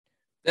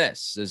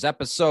This is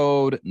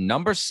episode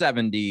number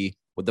 70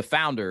 with the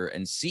founder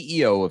and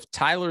CEO of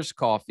Tyler's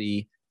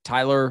Coffee,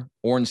 Tyler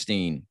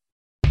Ornstein.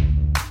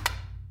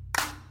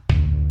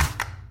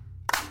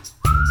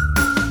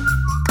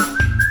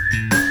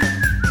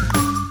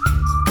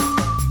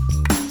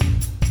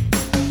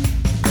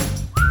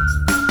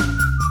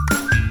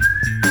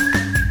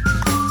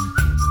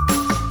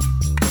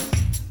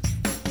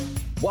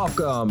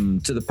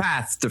 Welcome to the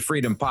Path to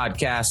Freedom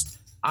podcast.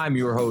 I'm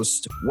your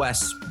host,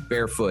 Wes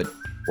Barefoot,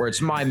 where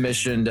it's my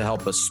mission to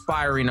help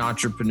aspiring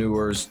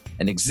entrepreneurs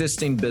and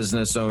existing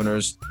business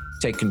owners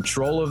take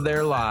control of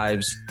their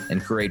lives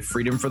and create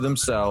freedom for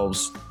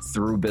themselves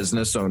through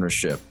business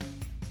ownership.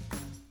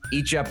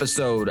 Each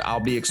episode, I'll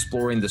be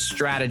exploring the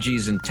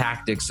strategies and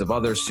tactics of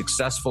other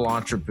successful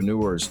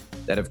entrepreneurs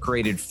that have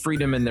created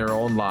freedom in their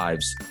own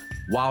lives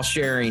while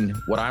sharing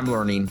what I'm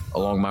learning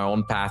along my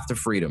own path to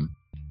freedom.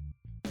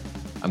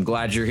 I'm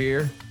glad you're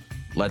here.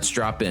 Let's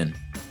drop in.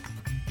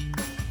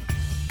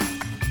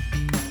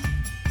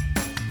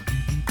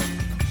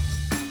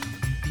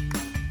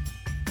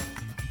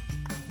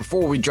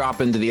 Before we drop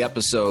into the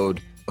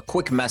episode, a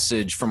quick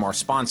message from our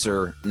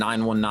sponsor,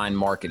 919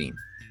 Marketing.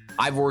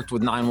 I've worked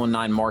with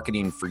 919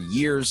 Marketing for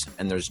years,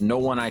 and there's no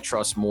one I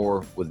trust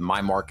more with my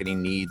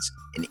marketing needs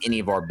in any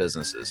of our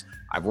businesses.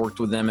 I've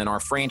worked with them in our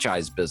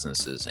franchise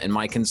businesses, in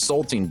my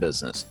consulting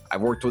business.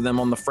 I've worked with them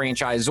on the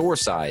franchisor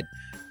side,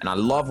 and I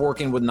love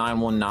working with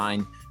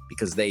 919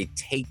 because they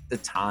take the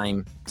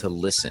time to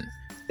listen.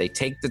 They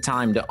take the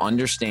time to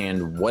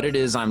understand what it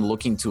is I'm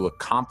looking to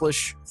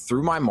accomplish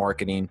through my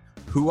marketing,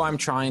 who I'm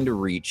trying to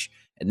reach,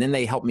 and then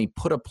they help me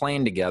put a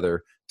plan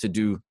together to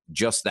do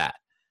just that.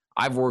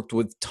 I've worked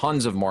with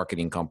tons of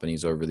marketing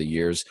companies over the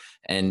years,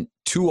 and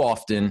too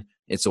often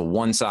it's a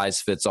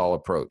one-size-fits-all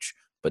approach,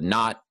 but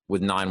not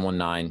with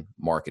 919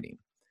 Marketing.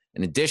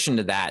 In addition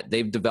to that,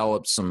 they've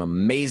developed some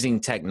amazing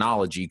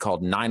technology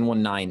called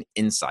 919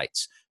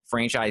 Insights,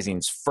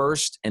 franchising's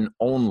first and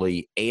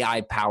only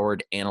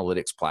AI-powered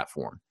analytics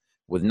platform.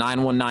 With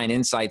 919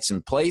 Insights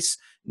in place,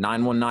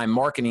 919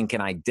 Marketing can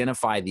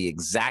identify the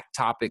exact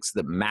topics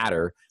that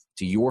matter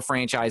to your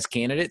franchise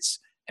candidates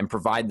and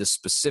provide the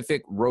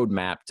specific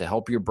roadmap to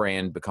help your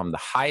brand become the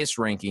highest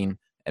ranking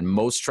and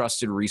most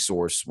trusted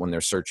resource when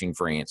they're searching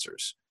for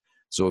answers.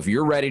 So if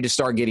you're ready to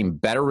start getting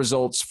better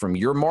results from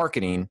your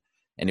marketing,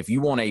 and if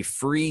you want a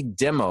free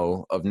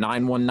demo of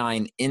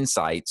 919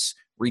 Insights,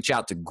 reach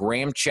out to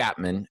Graham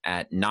Chapman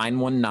at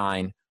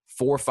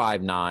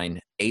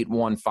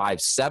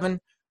 919-459-8157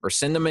 or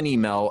send them an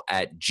email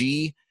at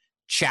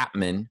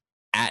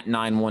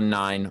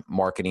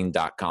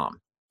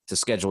gchapman@919marketing.com to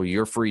schedule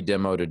your free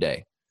demo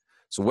today.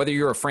 So whether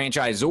you're a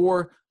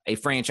franchisor, a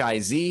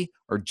franchisee,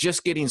 or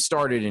just getting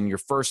started in your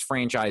first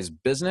franchise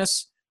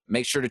business,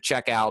 make sure to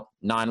check out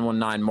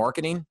 919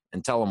 Marketing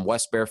and tell them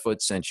Wes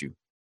Barefoot sent you.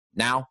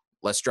 Now,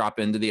 let's drop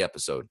into the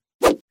episode.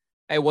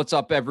 Hey, what's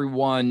up,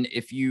 everyone?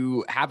 If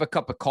you have a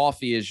cup of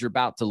coffee as you're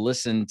about to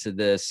listen to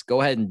this,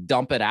 go ahead and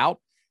dump it out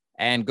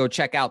and go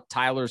check out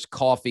Tyler's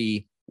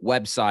Coffee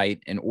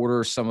website and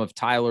order some of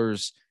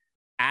Tyler's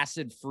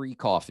acid-free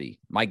coffee.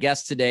 My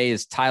guest today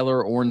is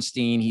Tyler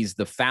Ornstein. He's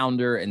the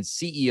founder and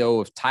CEO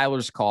of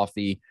Tyler's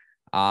Coffee,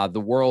 the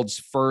world's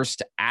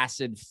first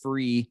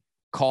acid-free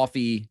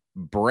coffee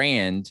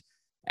brand.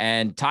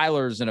 And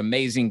Tyler's an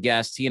amazing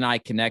guest. He and I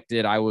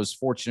connected. I was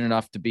fortunate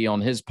enough to be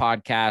on his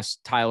podcast,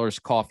 Tyler's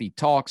Coffee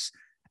Talks.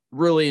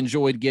 Really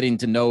enjoyed getting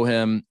to know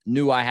him.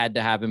 Knew I had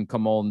to have him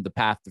come on the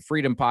Path to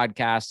Freedom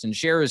podcast and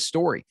share his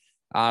story.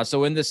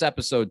 So in this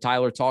episode,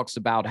 Tyler talks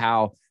about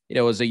how,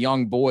 as a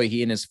young boy,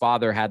 he and his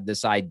father had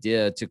this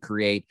idea to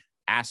create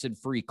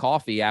acid-free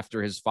coffee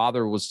after his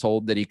father was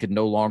told that he could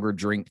no longer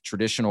drink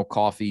traditional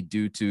coffee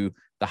due to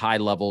the high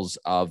levels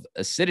of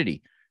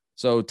acidity.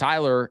 So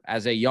Tyler,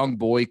 as a young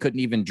boy, couldn't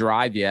even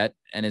drive yet,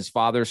 and his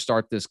father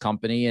started this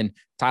company, and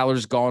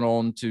Tyler's gone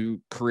on to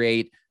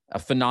create a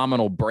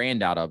phenomenal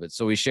brand out of it.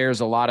 So he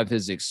shares a lot of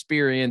his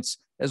experience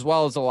as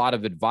well as a lot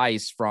of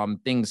advice from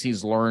things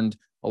he's learned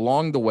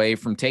along the way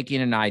from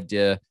taking an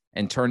idea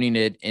and turning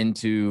it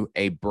into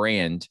a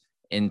brand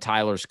in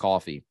Tyler's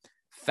Coffee.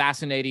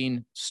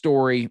 Fascinating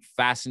story,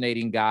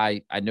 fascinating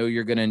guy. I know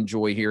you're going to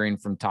enjoy hearing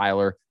from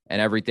Tyler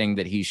and everything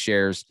that he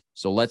shares.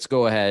 So let's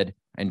go ahead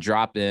and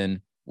drop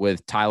in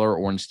with Tyler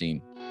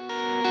Ornstein.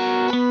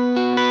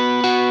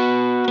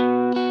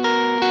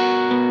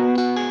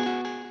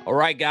 All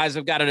right, guys,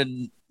 I've got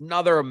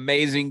another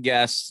amazing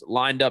guest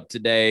lined up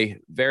today.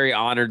 Very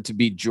honored to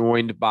be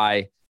joined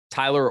by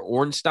Tyler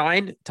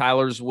Ornstein.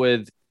 Tyler's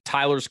with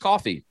Tyler's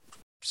Coffee,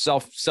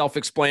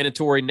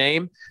 self-explanatory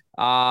name.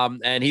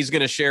 And he's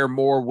going to share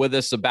more with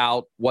us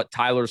about what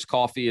Tyler's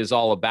Coffee is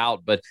all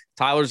about. But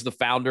Tyler's the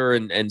founder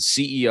and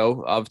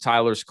CEO of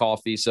Tyler's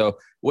Coffee. So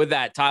with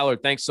that, Tyler,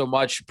 thanks so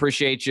much.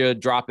 Appreciate you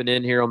dropping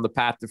in here on the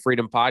Path to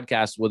Freedom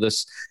podcast with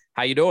us.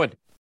 How you doing?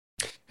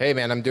 Hey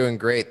man, I'm doing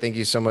great. Thank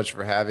you so much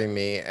for having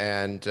me.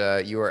 And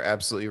you are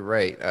absolutely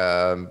right.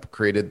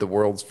 Created the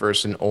world's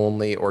first and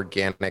only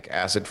organic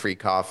acid-free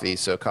coffee.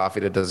 So coffee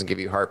that doesn't give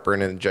you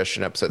heartburn,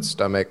 indigestion, upset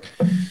stomach.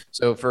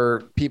 So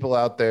for people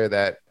out there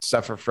that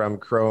suffer from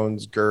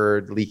Crohn's,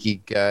 GERD, leaky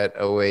gut,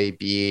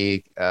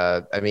 OAB,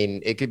 I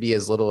mean, it could be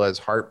as little as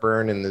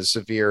heartburn and as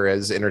severe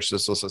as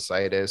interstitial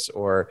cystitis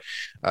or,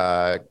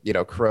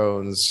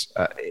 Crohn's.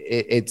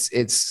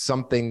 It's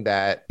something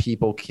that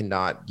people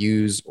cannot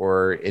use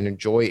or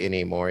enjoy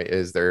anymore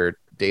is their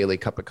daily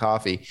cup of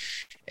coffee.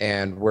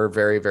 And we're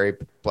very, very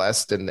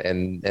blessed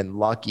and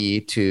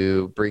lucky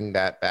to bring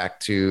that back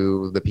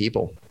to the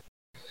people.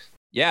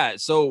 Yeah,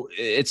 so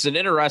it's an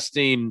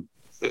interesting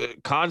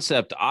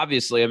concept,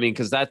 obviously. I mean,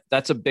 because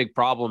that's a big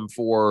problem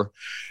for.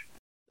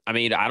 I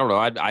mean, I don't know.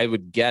 I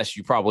would guess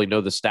you probably know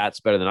the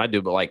stats better than I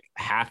do, but like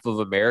half of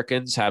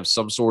Americans have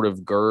some sort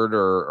of GERD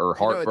or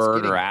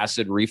heartburn or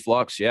acid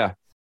reflux. Yeah.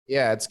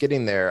 Yeah, it's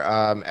getting there.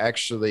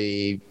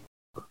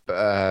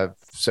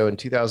 So in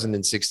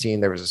 2016,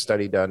 there was a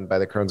study done by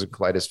the Crohn's and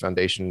Colitis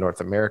Foundation in North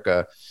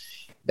America.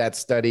 That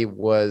study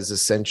was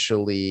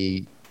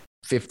essentially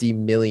 50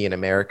 million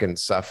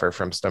Americans suffer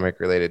from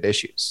stomach-related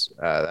issues.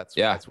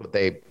 That's what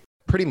they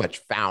pretty much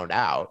found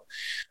out.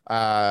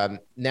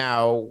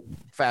 Now,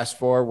 fast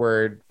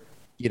forward,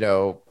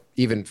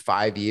 even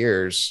 5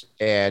 years,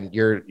 and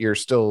you're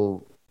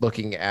still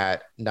looking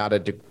at not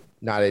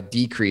a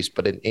decrease,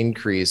 but an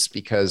increase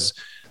because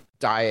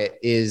diet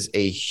is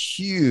a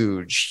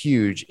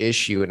huge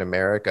issue in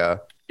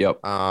America. Yep.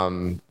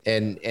 And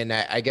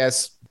I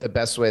guess the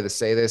best way to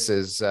say this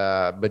is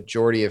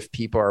majority of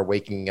people are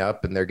waking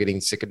up and they're getting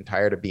sick and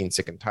tired of being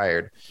sick and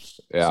tired.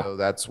 Yeah. So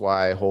that's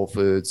why Whole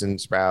Foods and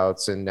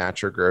Sprouts and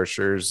Natural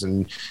Grocers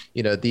and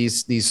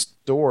these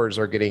stores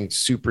are getting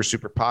super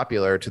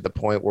popular to the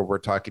point where we're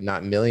talking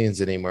not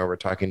millions anymore, we're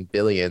talking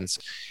billions.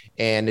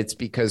 And it's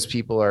because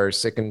people are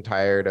sick and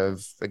tired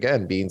of,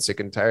 again, being sick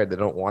and tired. They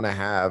don't want to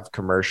have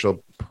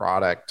commercial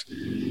product.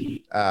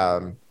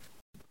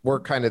 We're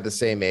kind of the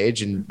same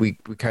age, and we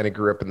kind of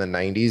grew up in the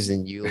 90s,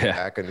 and you look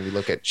back and we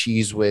look at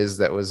Cheese Whiz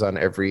that was on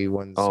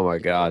everyone's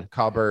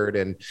cupboard,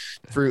 and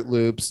Fruit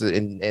Loops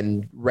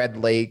and Red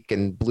Lake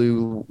and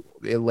Blue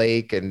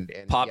Lake and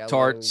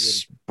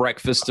Pop-Tarts,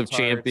 Breakfast of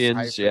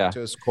Champions,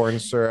 fructose corn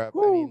syrup.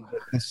 Woo. I mean,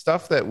 the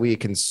stuff that we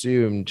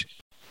consumed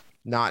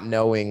not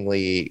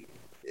knowingly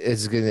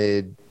is going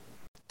to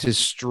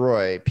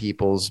destroy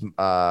people's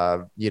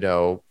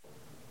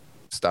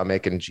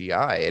stomach and GI,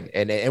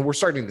 and we're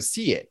starting to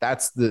see it.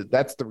 That's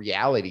the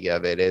reality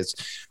of it. Is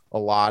a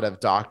lot of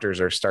doctors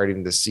are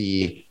starting to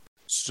see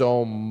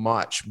so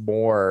much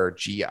more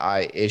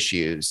GI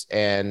issues.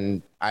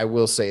 And I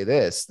will say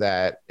this,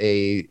 that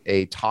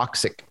a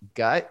toxic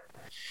gut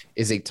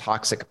is a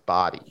toxic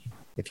body.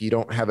 If you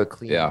don't have a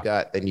clean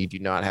gut, then you do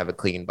not have a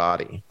clean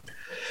body.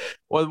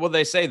 Well,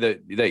 they say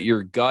that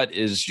your gut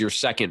is your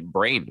second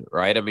brain,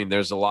 right? I mean,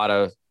 there's a lot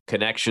of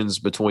connections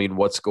between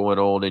what's going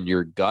on in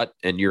your gut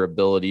and your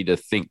ability to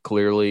think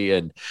clearly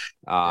and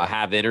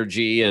have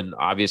energy. And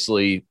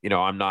obviously,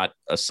 I'm not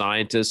a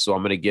scientist, so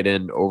I'm going to get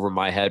in over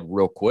my head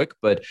real quick.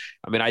 But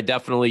I mean, I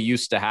definitely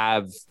used to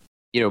have,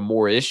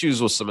 more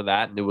issues with some of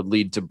that, and it would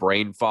lead to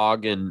brain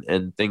fog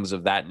and things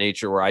of that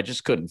nature where I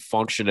just couldn't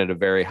function at a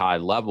very high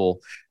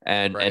level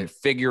and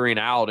figuring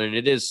out. And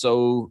it is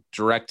so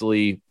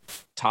directly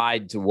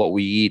tied to what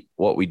we eat,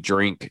 what we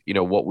drink,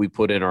 what we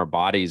put in our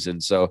bodies.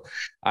 And so,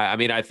 I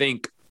mean, I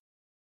think,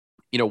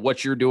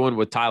 what you're doing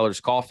with Tyler's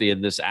Coffee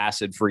and this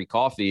acid-free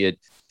coffee,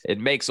 it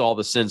makes all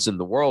the sense in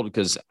the world,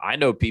 because I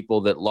know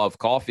people that love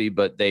coffee,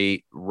 but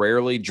they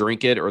rarely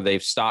drink it, or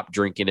they've stopped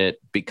drinking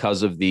it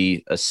because of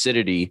the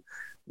acidity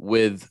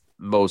with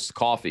most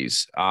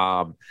coffees.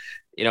 And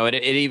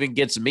it even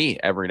gets me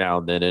every now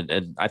and then.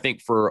 And I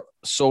think for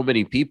so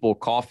many people,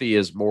 coffee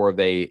is more of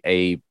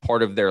a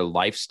part of their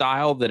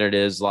lifestyle than it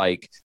is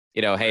like,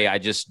 hey, I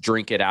just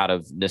drink it out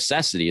of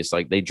necessity. It's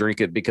like they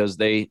drink it because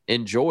they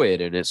enjoy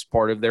it, and it's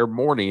part of their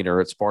morning, or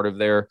it's part of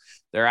their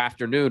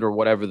afternoon, or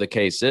whatever the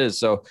case is.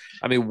 So,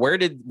 I mean, where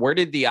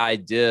did the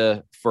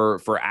idea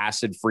for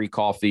acid-free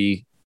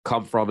coffee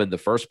come from in the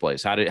first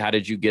place? How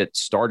did you get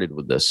started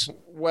with this?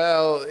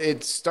 Well,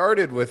 it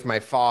started with my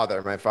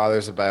father. My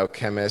father's a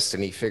biochemist,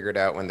 and he figured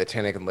out when the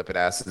tannic and lipid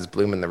acids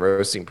bloom in the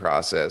roasting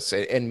process,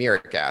 and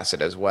muric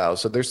acid as well.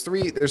 So there's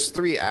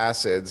three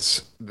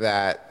acids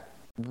that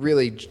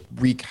really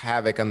wreak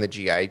havoc on the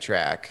GI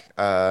tract: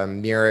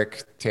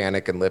 muric,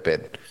 tannic, and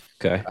lipid.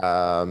 Okay.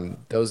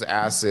 Those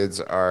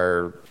acids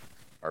are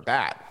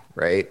bad,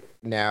 right?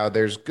 Now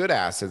there's good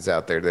acids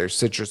out there. There's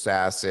citrus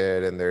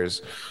acid, and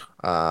there's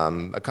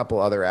a couple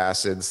other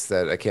acids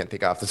that I can't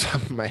think off the top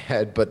of my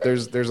head, but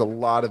there's a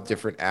lot of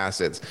different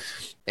acids.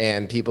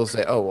 And people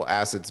say, oh, well,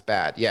 acid's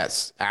bad.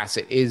 Yes,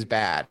 acid is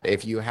bad.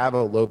 If you have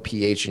a low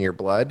pH in your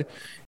blood,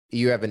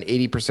 you have an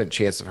 80%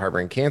 chance of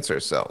harboring cancer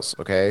cells.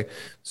 Okay.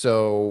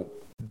 So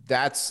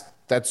that's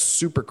that's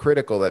super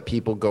critical that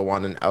people go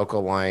on an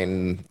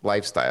alkaline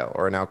lifestyle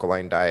or an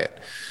alkaline diet.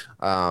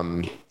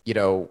 You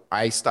know,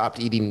 I stopped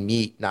eating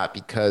meat not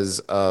because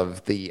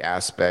of the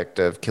aspect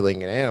of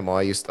killing an animal.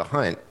 I used to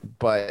hunt,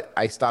 but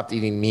I stopped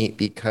eating meat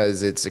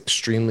because it's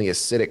extremely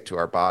acidic to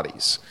our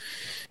bodies.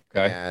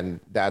 Okay. And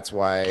that's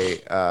why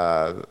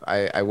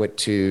I went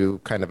to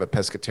kind of a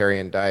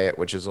pescatarian diet,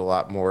 which is a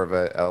lot more of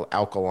a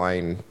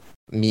alkaline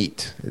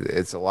meat.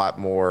 It's a lot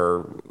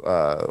more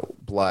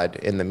blood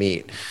in the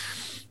meat.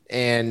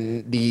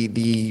 And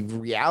the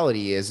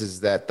reality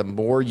is that the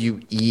more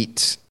you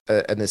eat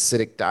an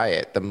acidic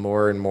diet, the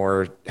more and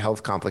more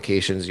health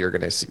complications you're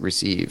going to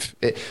receive.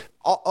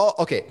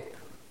 Okay,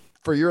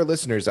 for your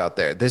listeners out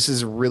there, this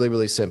is really,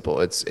 really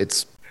simple.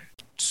 It's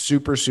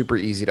super, super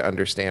easy to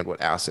understand what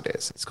acid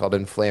is. It's called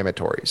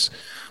inflammatories.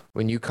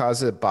 When you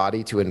cause a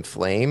body to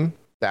inflame,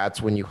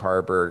 that's when you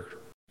harbor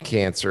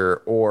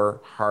cancer or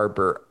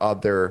harbor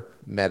other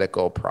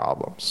medical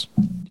problems.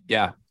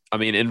 Yeah. I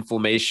mean,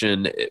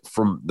 inflammation,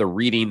 from the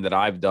reading that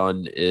I've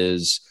done,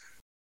 is,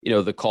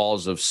 the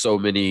cause of so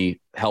many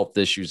health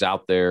issues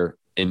out there,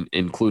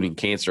 including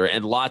cancer,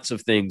 and lots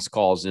of things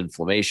cause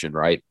inflammation,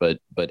 right? But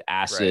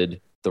acid,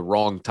 right, the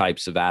wrong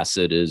types of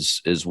acid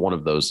is one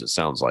of those, it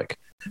sounds like.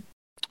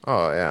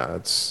 Oh yeah,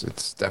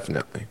 it's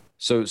definitely.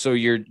 So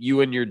you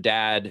and your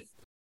dad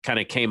kind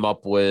of came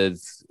up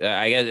with,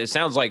 I guess it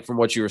sounds like from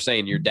what you were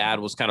saying, your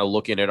dad was kind of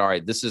looking at, all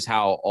right, this is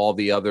how all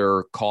the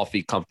other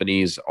coffee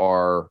companies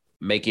are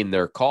making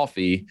their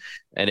coffee,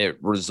 and it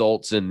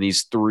results in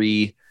these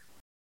 3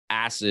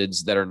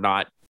 acids that are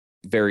not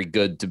very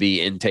good to be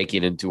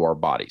intaking into our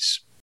bodies.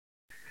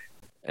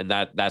 And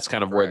that's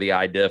kind of where the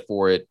idea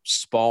for it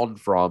spawned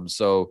from.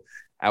 So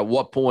at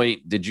what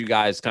point did you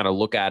guys kind of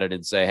look at it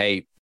and say,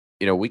 hey,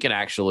 we can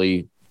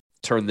actually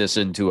turn this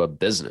into a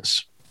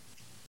business?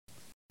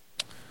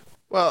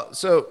 Well,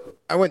 so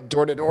I went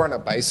door to door on a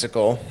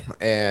bicycle,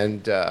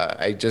 and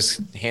I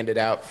just handed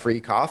out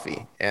free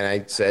coffee. And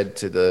I said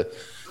to the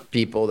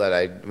people that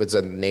I was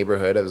in the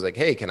neighborhood, I was like,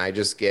 hey, can I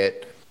just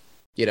get,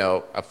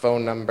 a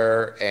phone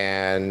number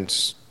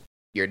and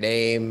your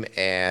name,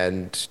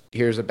 and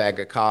here's a bag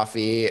of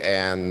coffee,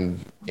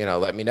 and,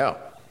 let me know.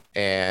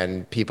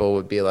 And people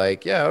would be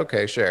like, yeah,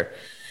 okay, sure.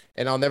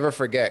 And I'll never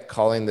forget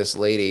calling this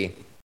lady,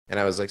 and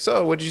I was like,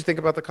 so what did you think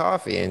about the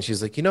coffee? And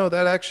she's like,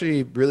 that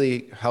actually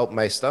really helped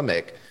my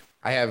stomach.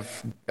 I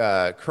have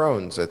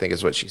Crohn's, I think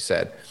is what she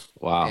said.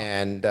 Wow.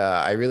 And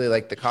I really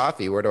like the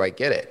coffee. Where do I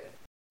get it?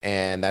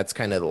 And that's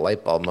kind of the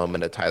light bulb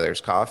moment of Tyler's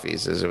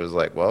Coffees, is it was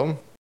like, well,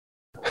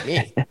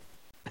 me.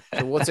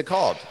 So what's it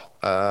called?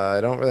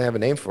 I don't really have a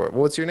name for it.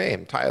 What's your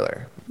name?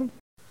 Tyler.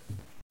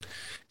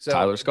 So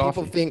Tyler's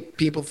Coffee.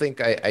 People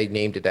think I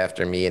named it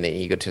after me in an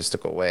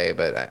egotistical way,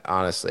 but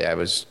honestly,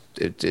 that's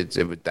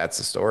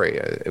the story.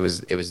 It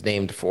was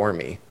named for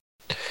me.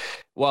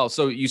 Well,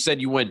 so you said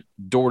you went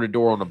door to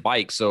door on a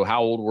bike. So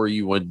how old were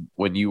you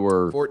when you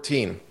were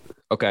 14?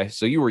 Okay,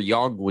 so you were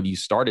young when you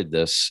started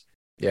this.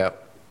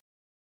 Yep.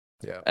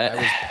 Yeah. I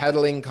was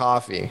peddling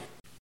coffee.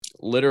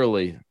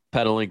 Literally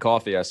peddling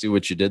coffee. I see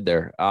what you did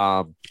there.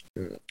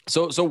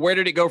 So where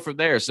did it go from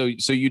there? So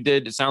you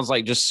did, it sounds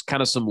like, just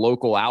kind of some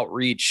local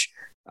outreach,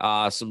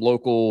 some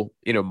local,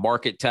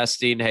 market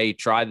testing. Hey,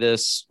 try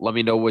this. Let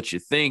me know what you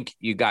think.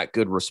 You got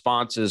good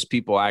responses.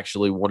 People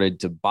actually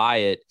wanted to buy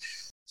it.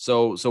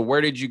 So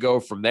where did you go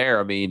from there?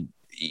 I mean,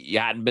 you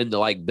hadn't been to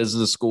like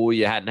business school.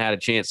 You hadn't had a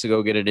chance to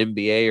go get an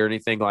MBA or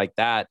anything like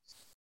that.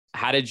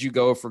 How did you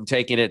go from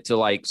taking it to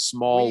like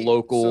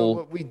local? So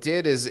what we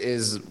did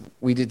is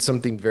we did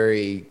something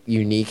very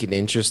unique and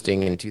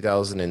interesting in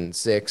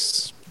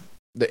 2006.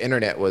 The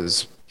internet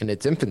was in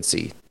its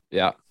infancy.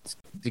 Yeah.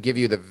 To give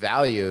you the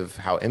value of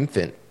how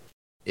infant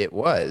it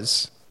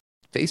was,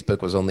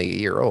 Facebook was only a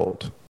year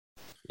old.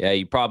 Yeah,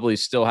 you probably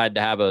still had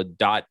to have a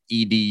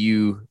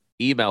 .edu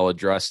email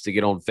address to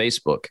get on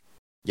Facebook.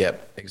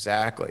 Yep,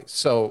 exactly.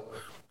 So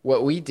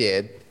what we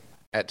did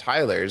at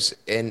Tyler's,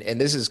 and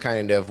this is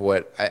kind of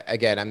what,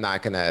 again, I'm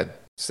not going to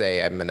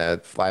say I'm going to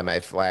fly my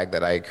flag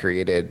that I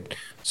created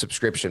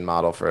subscription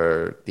model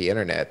for the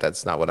internet.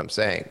 That's not what I'm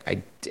saying.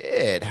 I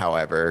did,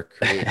 however,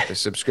 create a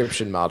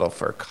subscription model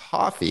for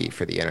coffee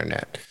for the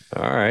internet.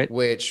 All right.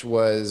 Which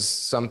was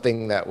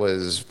something that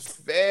was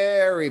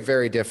very,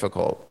 very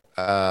difficult.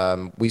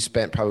 We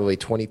spent probably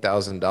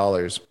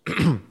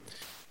 $20,000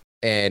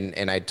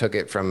 and I took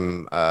it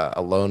from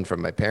a loan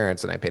from my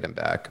parents, and I paid them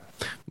back.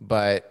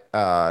 But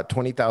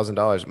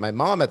 $20,000. My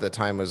mom at the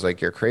time was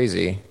like, "You're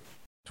crazy.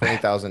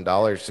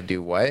 $20,000 to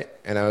do what?"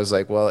 And I was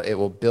like, "Well, it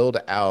will build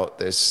out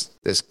this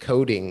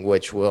coding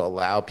which will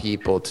allow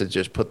people to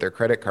just put their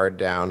credit card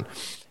down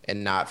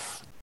and not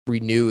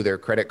renew their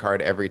credit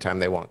card every time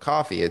they want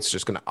coffee. It's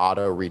just going to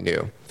auto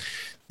renew."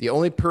 The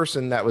only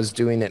person that was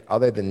doing it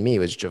other than me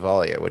was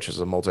Gevalia, which is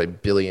a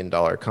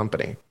multi-billion-dollar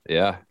company.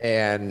 Yeah.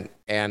 And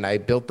I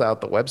built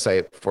out the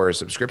website for a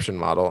subscription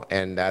model,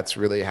 and that's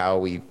really how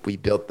we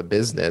built the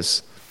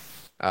business.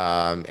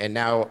 And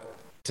now,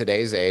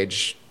 today's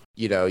age,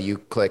 you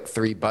click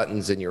 3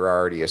 buttons and you're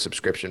already a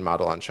subscription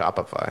model on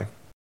Shopify.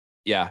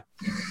 Yeah.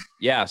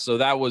 Yeah. So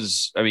that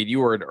was, I mean, you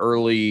were an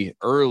early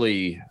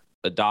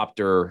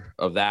adopter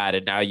of that.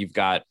 And now you've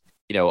got,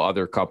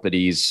 other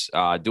companies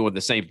doing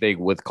the same thing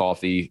with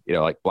coffee,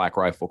 like Black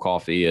Rifle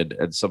Coffee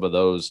and some of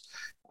those.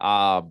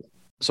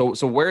 So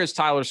where is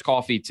Tyler's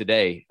Coffee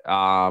today?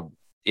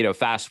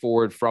 Fast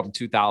forward from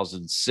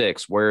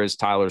 2006, where is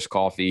Tyler's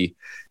Coffee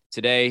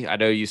today? I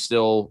know you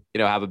still,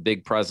 have a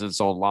big presence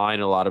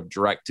online, a lot of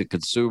direct to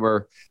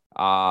consumer.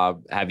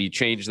 Have you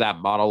changed that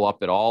model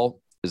up at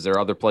all? Is there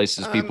other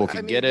places people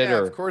can get it? Yeah,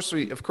 Or of course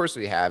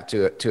we have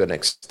to an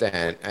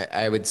extent.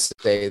 I would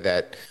say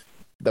that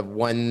the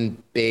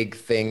one big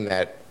thing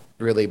that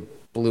really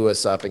blew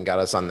us up and got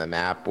us on the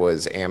map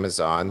was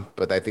Amazon,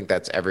 but I think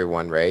that's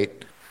everyone, right?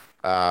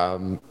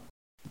 Amazon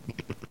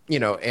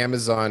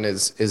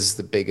is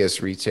the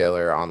biggest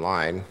retailer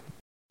online,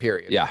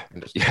 period. Yeah.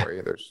 End of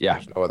story. There's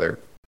no other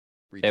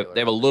retailer. They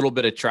have a little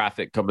bit of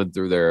traffic coming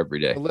through there every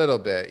day. A little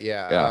bit,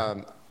 yeah.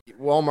 Yeah.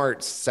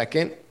 Walmart's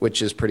second,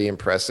 which is pretty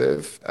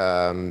impressive.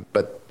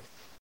 But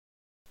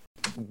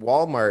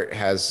Walmart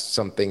has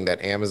something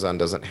that Amazon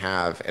doesn't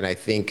have. And I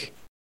think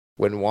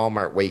when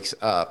Walmart wakes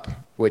up,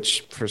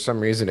 which for some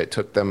reason it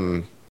took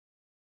them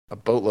a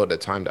boatload of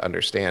time to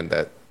understand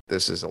that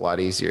this is a lot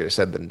easier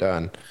said than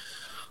done.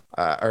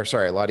 A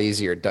lot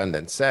easier done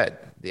than said.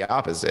 The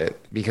opposite,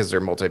 because they're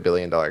a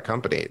multi-billion-dollar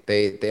company.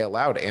 They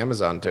allowed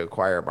Amazon to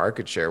acquire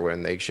market share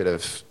when they should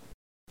have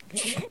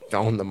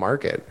owned the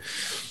market.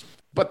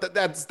 But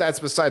that's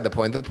beside the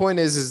point. The point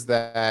is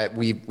that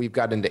we've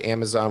got into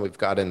Amazon, we've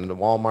got into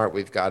Walmart,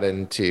 we've got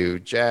into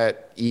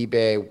Jet,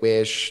 eBay,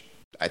 Wish.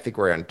 I think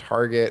we're on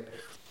Target.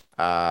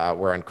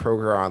 We're on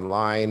Kroger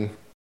Online.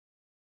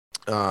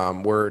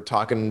 We're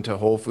talking to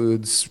Whole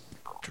Foods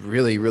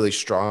really, really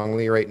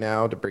strongly right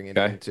now to bring it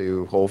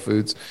into Whole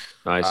Foods.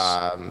 Nice.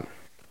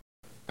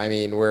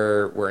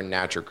 We're in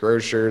Natural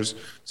Grocers,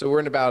 so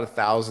we're in about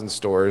 1,000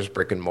 stores,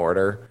 brick and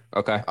mortar.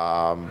 Okay.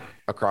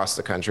 Across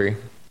the country.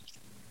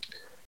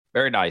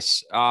 Very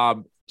nice.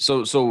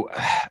 So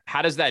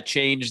how does that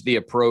change the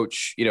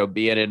approach,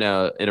 being in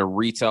a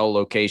retail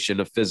location,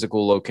 a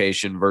physical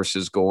location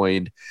versus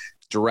going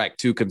direct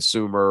to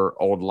consumer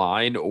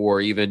online,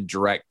 or even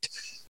direct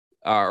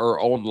or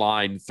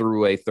online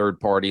through a third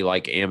party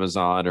like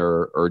Amazon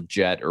or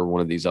Jet or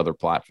one of these other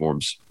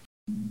platforms?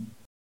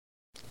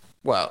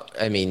 Well,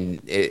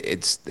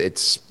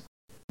 it's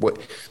what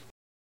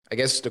I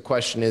guess the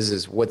question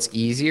is what's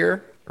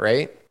easier,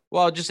 right?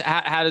 Well, just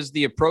how does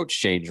the approach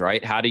change,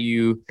 right? How do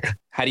you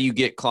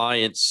get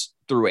clients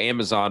through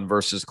Amazon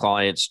versus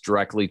clients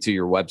directly to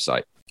your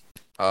website?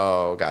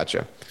 Oh,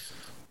 gotcha.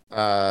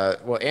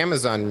 Well,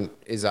 Amazon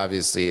is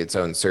obviously its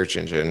own search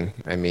engine.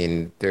 I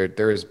mean,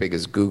 they're as big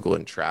as Google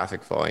in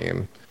traffic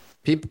volume.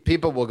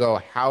 People will go,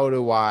 how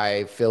do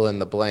I fill in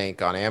the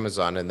blank on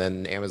Amazon? And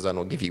then Amazon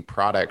will give you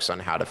products on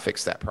how to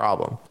fix that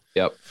problem.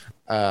 Yep.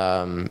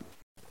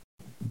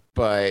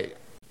 But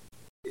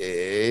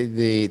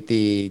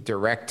the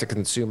direct to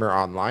consumer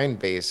online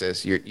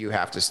basis, you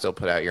have to still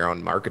put out your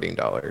own marketing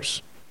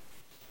dollars.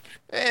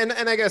 And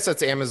I guess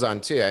that's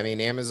Amazon too. I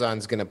mean,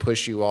 Amazon's going to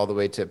push you all the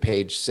way to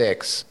page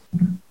 6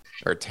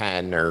 or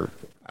 10 or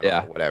I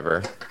don't know,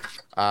 whatever.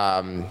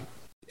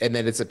 And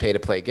then it's a pay to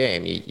play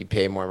game. You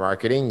pay more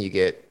marketing, you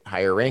get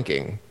higher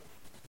ranking.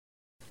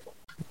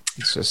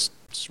 It's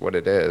what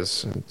it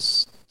is.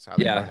 It's how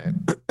they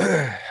run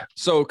it.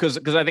 So, because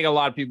I think a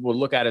lot of people would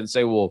look at it and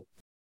say, well,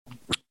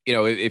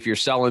 if you're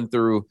selling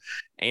through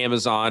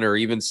Amazon or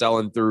even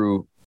selling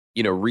through,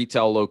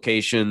 retail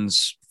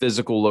locations,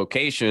 physical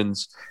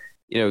locations,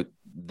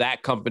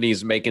 that company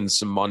is making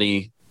some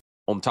money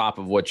on top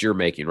of what you're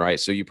making, right?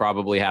 So you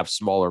probably have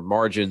smaller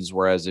margins.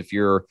 Whereas if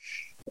you're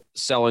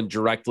selling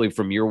directly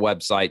from your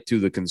website to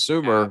the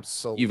consumer,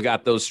 you've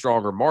got those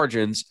stronger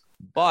margins,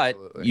 but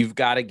you've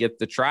got to get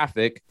the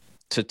traffic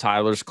to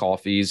Tyler's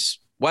Coffee's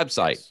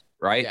website,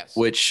 right? Yes.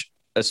 Which,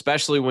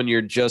 especially when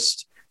you're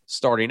just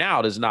starting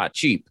out, is not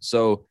cheap.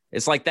 So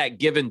it's like that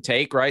give and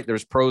take, right?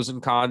 There's pros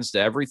and cons to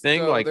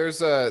everything.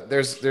 So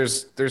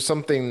there's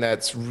something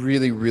that's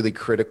really, really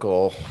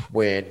critical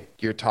when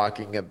you're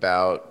talking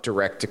about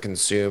direct to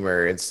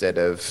consumer instead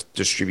of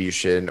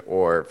distribution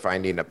or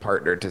finding a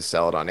partner to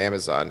sell it on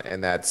Amazon,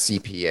 and that's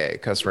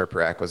CPA, customer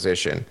per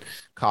acquisition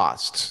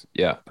cost.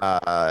 Yeah.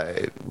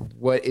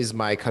 What is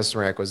my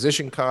customer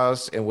acquisition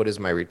cost and what is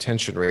my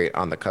retention rate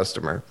on the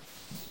customer?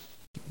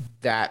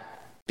 That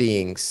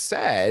being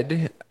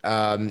said,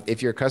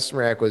 if your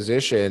customer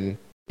acquisition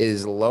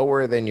is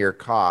lower than your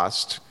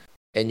cost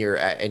and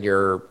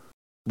your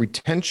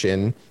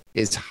retention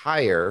is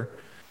higher,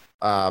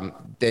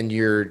 then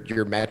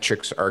your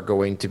metrics are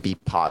going to be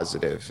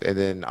positive. And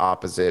then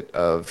opposite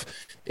of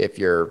if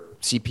your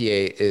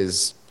CPA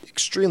is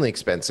extremely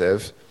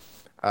expensive,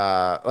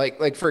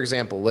 like for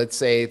example, let's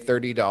say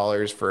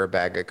 $30 for a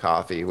bag of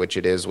coffee, which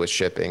it is with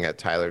shipping at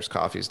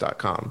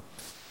tylerscoffees.com.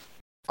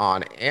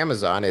 On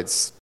Amazon,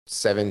 it's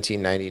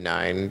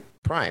 $17.99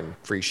 Prime,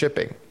 free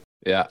shipping.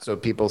 Yeah. So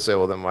people say,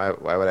 well, then why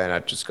would I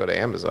not just go to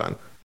Amazon?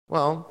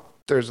 Well,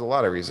 there's a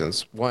lot of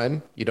reasons.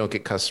 One, you don't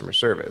get customer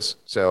service.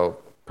 So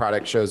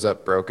product shows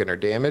up broken or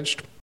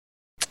damaged,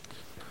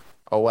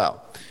 oh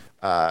well.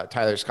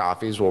 Tyler's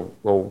Coffees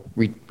will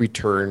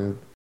return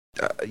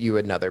you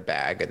another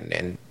bag,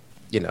 and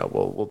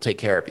we'll take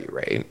care of you,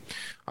 right?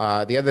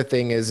 The other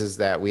thing is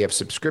that we have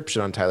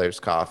subscription on Tyler's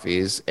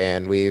Coffees,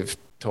 and we've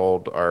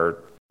told our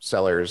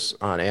sellers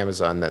on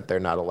Amazon that they're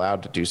not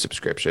allowed to do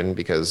subscription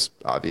because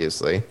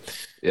obviously.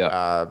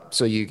 Yeah.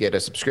 So you get a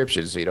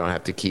subscription, so you don't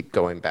have to keep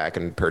going back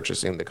and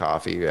purchasing the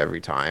coffee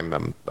every time.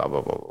 Blah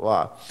blah blah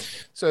blah.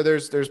 So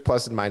there's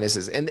plus and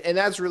minuses, and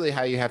that's really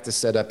how you have to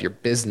set up your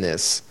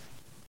business.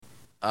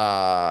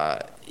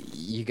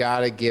 You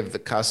got to give the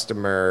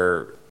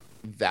customer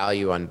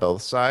value on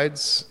both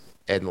sides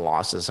and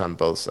losses on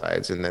both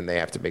sides, and then they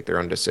have to make their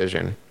own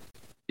decision.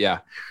 Yeah.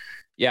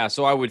 Yeah.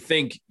 So I would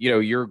think,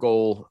 your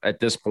goal at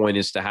this point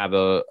is to have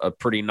a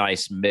pretty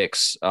nice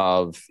mix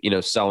of,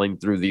 selling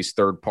through these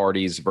third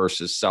parties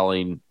versus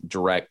selling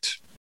direct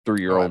through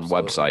your own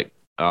website.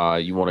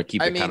 You want to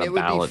keep it kind of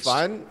balanced. It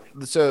would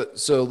be fun.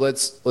 So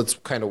let's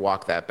kind of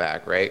walk that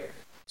back, right?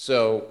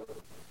 So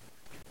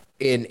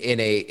in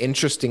a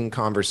interesting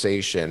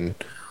conversation,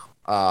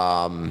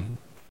 and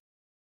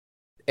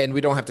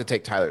we don't have to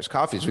take Tyler's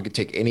Coffees. We could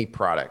take any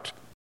product.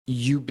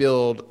 You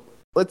build.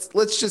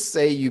 Let's just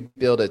say you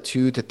build a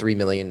 $2 to $3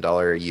 million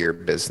a year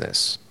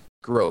business,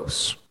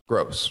 gross,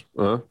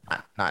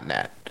 not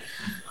net.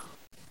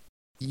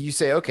 You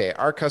say, okay,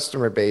 our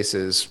customer base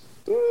is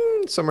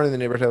somewhere in the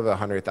neighborhood of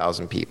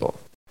 100,000 people,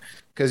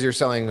 because you're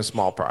selling a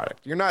small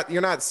product. You're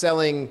not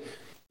selling,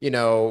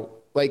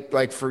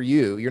 like for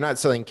you, you're not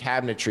selling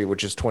cabinetry,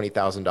 which is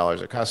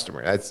 $20,000 a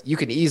customer. You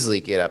can easily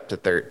get up to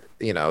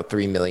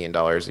 $3 million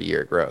a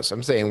year gross.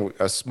 I'm saying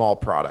a small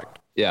product.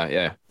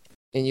 Yeah.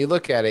 And you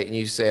look at it and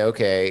you say,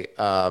 okay,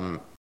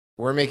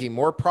 we're making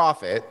more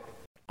profit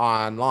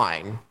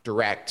online,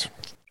 direct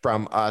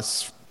from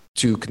us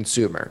to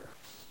consumer.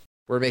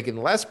 We're making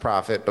less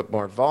profit, but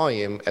more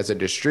volume as a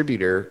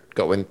distributor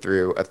going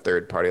through a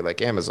third party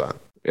like Amazon.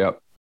 Yep.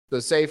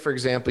 So say, for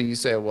example, you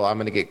say, well, I'm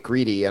going to get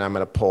greedy and I'm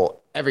going to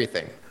pull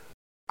everything.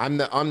 I'm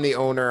the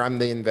owner, I'm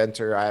the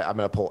inventor, I'm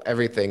going to pull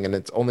everything, and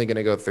it's only going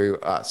to go through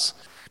us.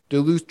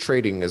 Duluth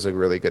Trading is a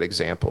really good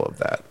example of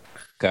that.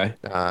 Okay.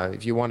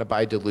 If you want to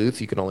buy Duluth,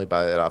 you can only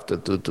buy it off the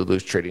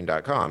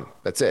DuluthTrading.com.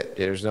 That's it.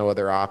 There's no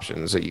other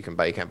options that you can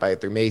buy. You can't buy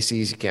it through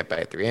Macy's. You can't buy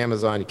it through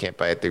Amazon. You can't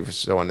buy it through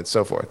so on and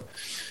so forth.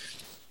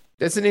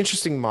 It's an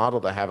interesting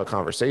model to have a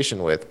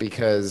conversation with,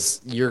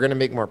 because you're going to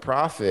make more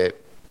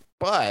profit,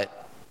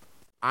 but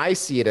I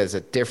see it as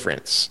a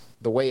difference.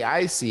 The way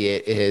I see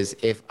it is,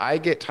 if I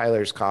get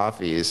Tyler's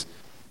Coffees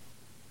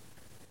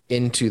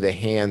into the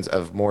hands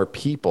of more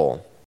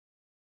people,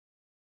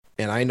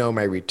 and I know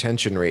my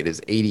retention rate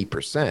is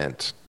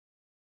 80%,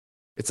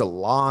 it's a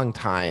long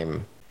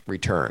time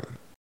return.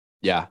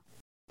 Yeah.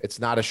 It's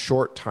not a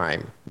short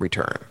time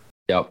return.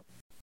 Yep.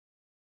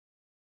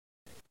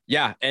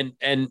 Yeah.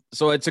 And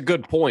so it's a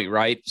good point,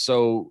 right?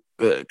 So,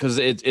 because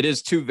it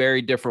is two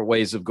very different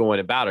ways of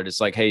going about it.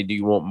 It's like, hey, do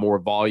you want more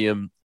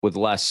volume with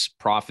less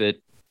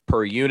profit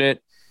per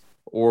unit?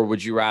 Or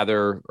would you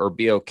rather, or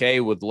be okay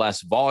with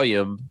less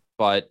volume,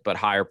 but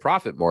higher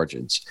profit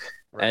margins?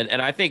 Right.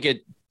 And I think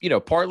it,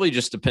 partly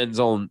just depends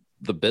on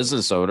the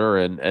business owner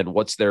and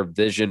what's their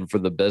vision for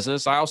the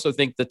business. I also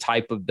think the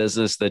type of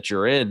business that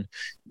you're in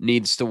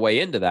needs to weigh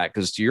into that,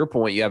 because to your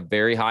point, you have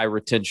very high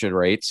retention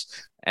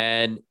rates.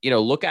 And,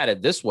 look at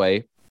it this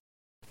way.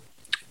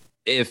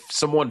 If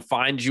someone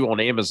finds you on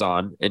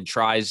Amazon and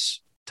tries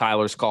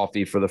Tyler's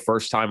Coffee for the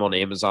first time on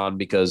Amazon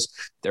because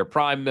they're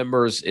Prime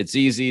members, it's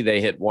easy.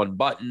 They hit one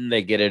button,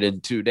 they get it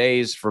in 2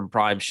 days from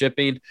Prime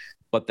shipping,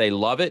 but they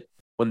love it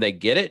when they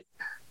get it.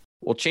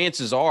 Well,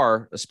 chances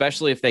are,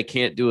 especially if they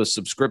can't do a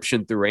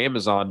subscription through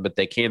Amazon, but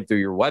they can through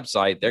your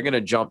website, they're going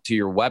to jump to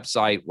your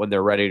website when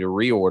they're ready to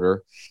reorder,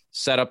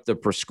 set up the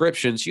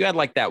prescriptions. You had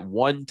like that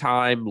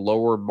one-time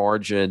lower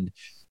margin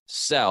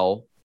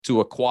sell to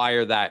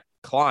acquire that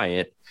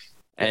client.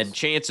 And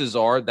chances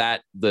are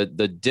that the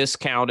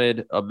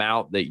discounted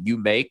amount that you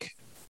make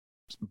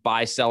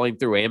by selling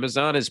through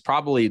Amazon is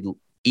probably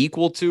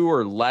equal to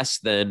or less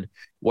than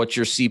what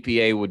your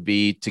CPA would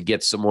be to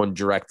get someone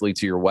directly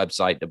to your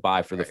website to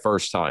buy for the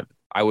first time.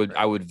 I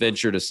would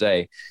venture to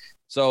say.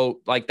 So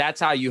like, that's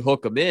how you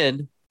hook them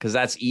in, because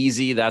that's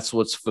easy. That's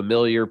what's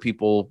familiar.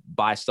 People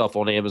buy stuff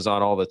on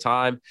Amazon all the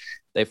time.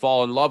 They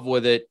fall in love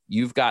with it.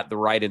 You've got the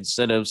right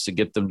incentives to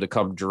get them to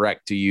come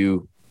direct to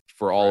you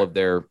for all of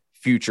their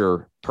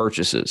future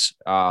purchases.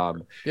 Yeah,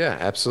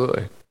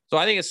 absolutely. So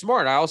I think it's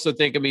smart. I also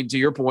think, to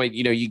your point,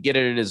 you get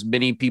it in as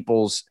many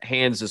people's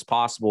hands as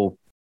possible.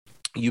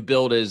 You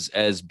build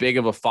as big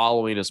of a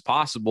following as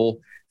possible.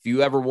 If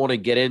you ever want to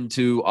get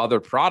into other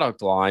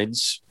product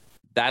lines,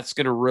 that's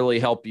going to really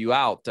help you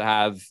out to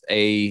have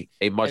a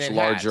much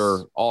larger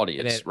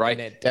audience, right?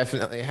 And it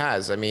definitely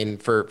has.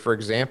 For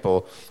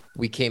example,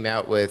 we came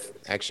out with,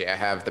 actually, I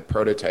have the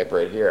prototype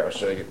right here. I'll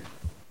show you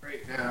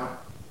right now.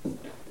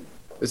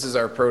 This is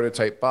our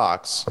prototype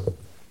box.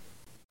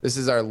 This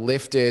is our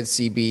lifted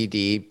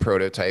CBD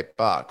prototype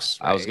box.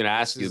 Right? I was going to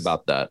ask you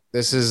about that.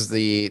 This is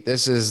the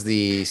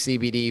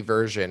CBD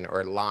version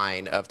or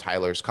line of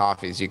Tyler's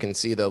Coffees. You can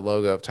see the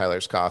logo of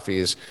Tyler's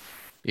Coffees,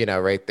 you know,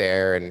 right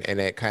there, and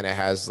it kind of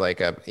has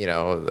like a, you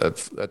know,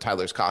 a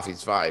Tyler's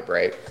Coffees vibe,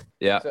 right?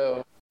 Yeah.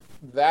 So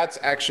that's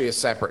actually a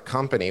separate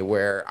company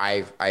where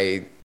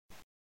the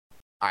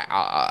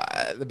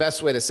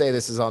best way to say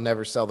this is I'll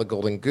never sell the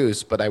golden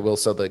goose, but I will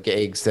sell the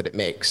eggs that it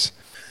makes.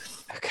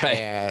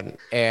 Okay.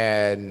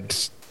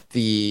 And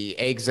the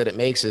eggs that it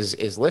makes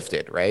is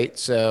lifted, right?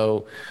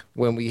 So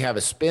when we have a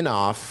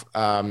spinoff,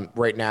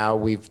 right now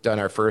we've done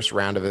our first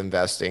round of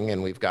investing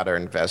and we've got our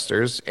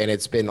investors, and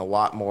it's been a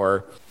lot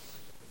more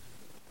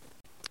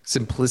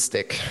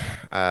simplistic,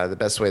 the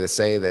best way to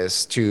say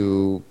this,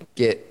 to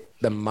get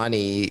the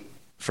money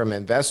from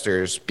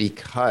investors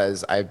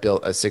because I've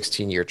built a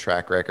 16-year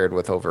track record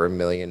with over $1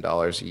 million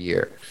a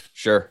year.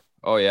 Sure.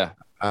 Oh yeah.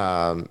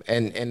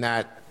 And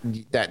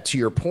that to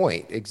your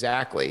point,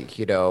 exactly,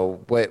 you know,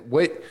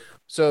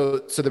 so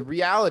the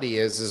reality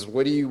is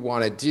what do you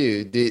want to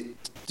do?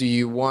 Do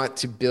you want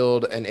to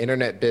build an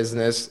internet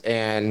business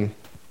and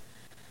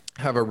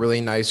have a really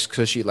nice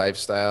cushy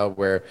lifestyle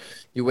where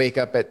you wake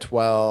up at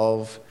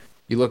 12,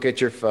 you look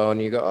at your phone,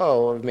 you go,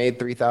 oh, I've made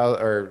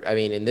 3,000, or I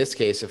mean, in this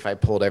case, if I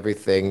pulled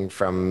everything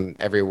from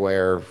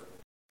everywhere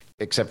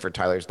except for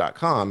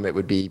Tylers.com, it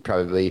would be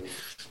probably,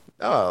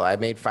 oh, I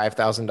made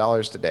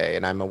 $5,000 today,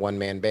 and I'm a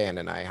one-man band,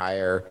 and I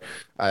hire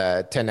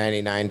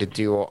 1099 to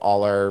do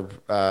all our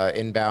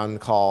inbound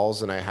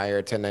calls, and I hire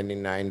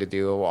 1099 to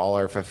do all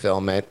our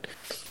fulfillment.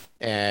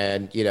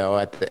 And, you know,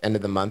 at the end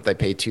of the month, I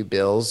pay 2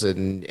 bills,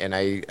 and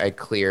I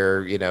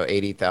clear, you know,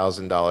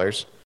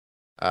 $80,000,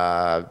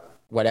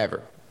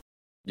 whatever.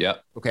 Yeah.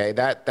 Okay,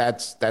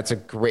 that's a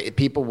great.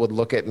 People would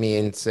look at me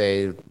and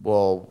say,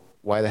 "Well,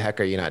 why the heck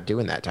are you not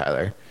doing that,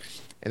 Tyler?"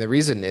 And the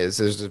reason is,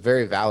 there's a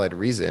very valid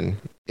reason,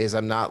 is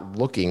I'm not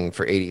looking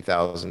for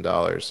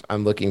 $80,000.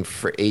 I'm looking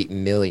for $8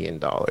 million.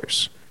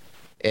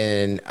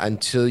 And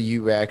until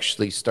you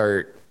actually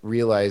start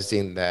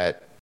realizing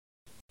that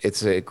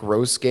it's a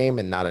gross game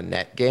and not a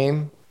net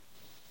game,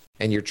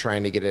 and you're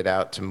trying to get it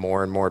out to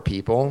more and more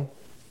people,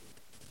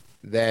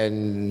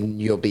 then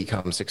you'll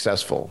become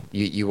successful.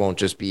 You won't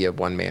just be a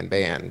one-man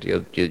band. You're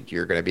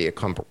going to be a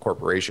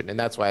corporation. And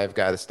that's why I've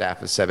got a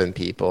staff of 7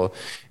 people.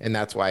 And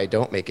that's why I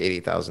don't make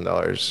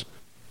 $80,000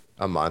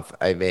 a month.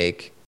 I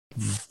make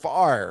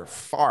far,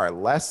 far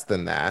less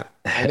than that.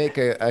 I make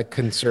a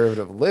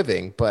conservative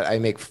living, but I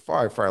make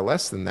far, far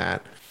less than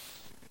that.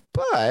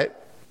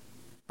 But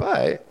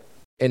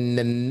in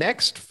the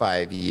next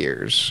 5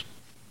 years,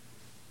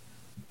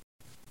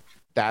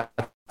 that's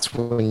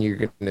when you're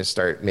going to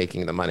start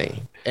making the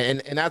money.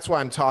 And that's why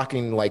I'm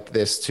talking like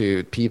this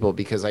to people,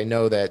 because I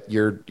know that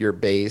your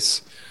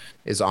base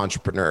is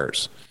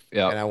entrepreneurs.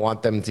 Yeah. And I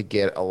want them to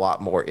get a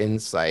lot more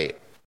insight.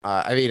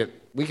 I mean,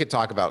 we could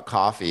talk about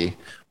coffee,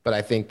 but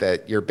I think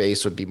that your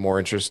base would be more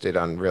interested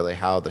on really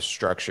how to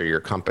structure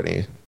your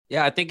company.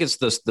 Yeah, I think it's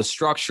the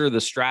structure,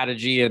 the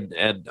strategy,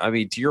 and I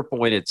mean, to your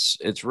point,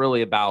 it's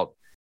really about,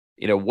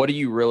 you know, what are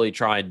you really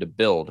trying to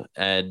build?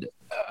 And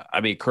I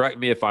mean, correct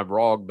me if I'm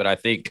wrong, but I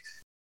think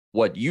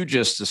what you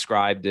just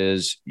described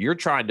is you're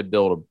trying to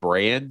build a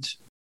brand,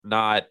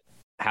 not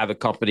have a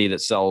company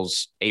that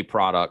sells a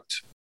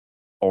product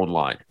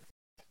online.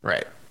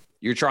 Right.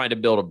 You're trying to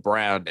build a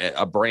brand,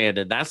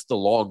 and that's the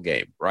long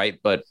game, right?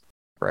 But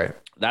right,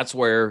 that's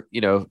where,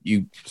 you know,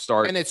 you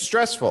start. And it's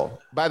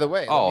stressful, by the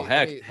way.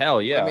 Hell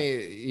yeah.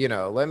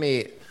 Let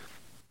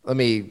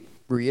me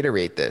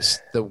reiterate this.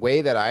 The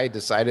way that I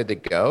decided to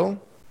go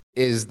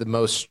is the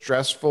most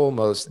stressful,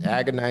 most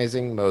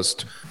agonizing,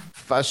 most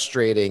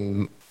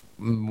frustrating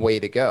way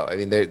to go. I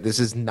mean, this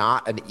is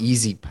not an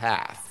easy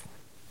path,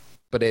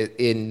 but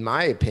in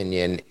my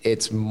opinion,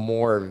 it's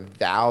more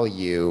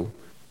value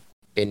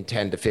in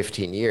 10 to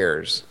 15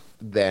 years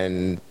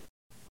than,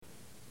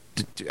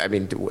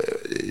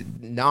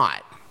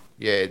 not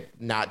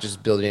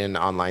just building an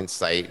online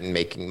site and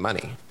making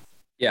money.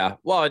 Yeah.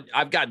 Well,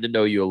 I've gotten to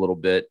know you a little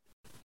bit.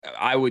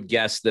 I would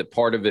guess that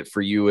part of it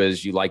for you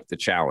is you like the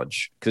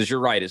challenge, because you're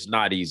right. It's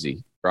not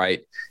easy,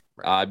 right?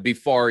 It'd be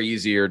far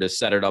easier to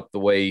set it up the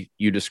way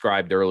you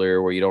described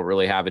earlier, where you don't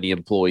really have any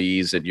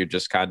employees and you're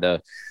just kind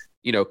of,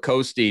 you know,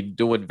 coasting,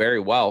 doing very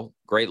well,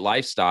 great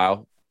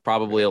lifestyle,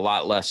 probably a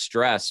lot less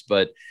stress.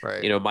 But,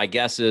 right, you know, my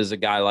guess is a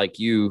guy like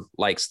you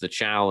likes the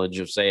challenge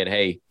of saying,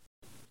 hey,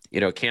 you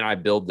know, can I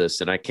build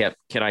this? And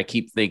can I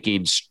keep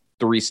thinking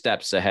 3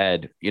 steps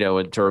ahead, you know,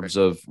 in terms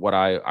of what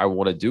I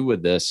want to do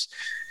with this?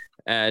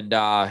 And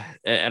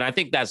I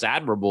think that's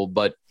admirable.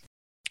 But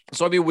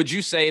so, I mean, would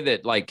you say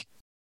that, like,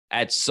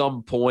 at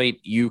some point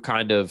you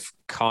kind of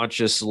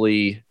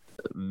consciously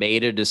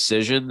made a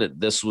decision that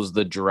this was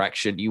the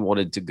direction you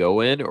wanted to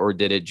go in, or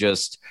did it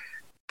just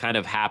kind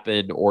of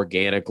happen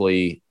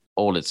organically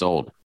on its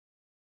own?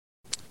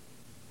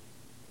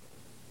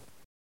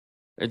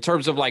 In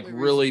terms of like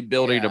really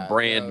building a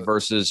brand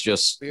versus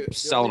just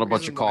selling a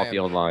bunch of coffee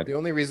online. The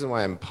only reason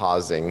why I'm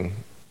pausing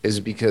is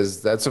because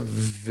that's a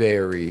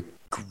very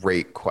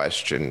great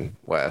question,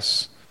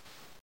 Wes.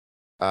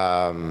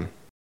 I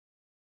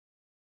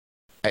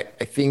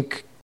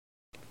think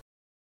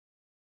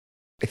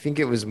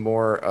it was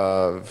more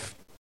of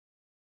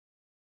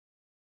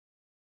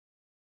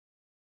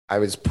I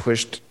was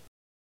pushed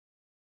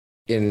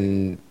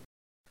in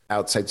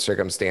outside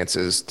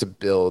circumstances to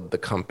build the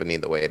company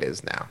the way it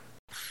is now.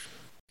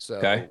 So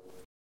Okay.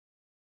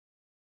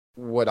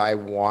 would I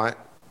want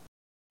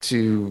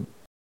to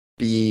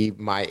be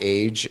my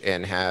age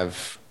and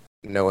have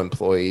no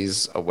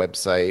employees, a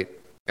website,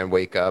 and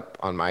wake up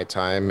on my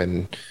time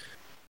and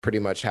pretty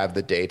much have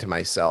the day to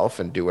myself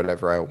and do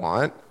whatever I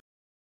want?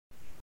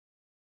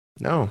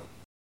 No.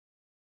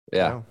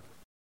 Yeah. No.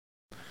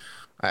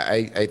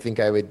 I think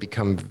I would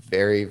become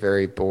very,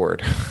 very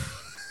bored.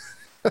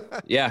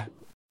 Yeah.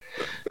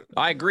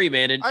 I agree,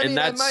 man. And, I mean,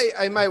 that's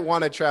I might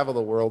want to travel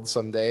the world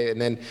someday, and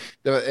then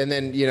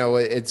you know,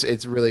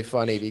 it's really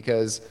funny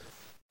because,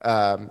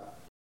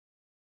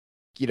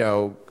 you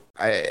know,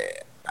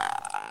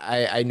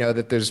 I know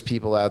that there's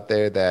people out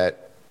there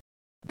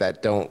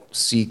that don't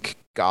seek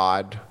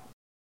God,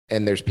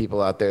 and there's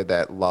people out there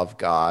that love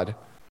God.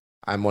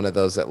 I'm one of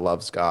those that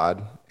loves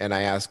God, and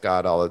I ask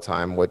God all the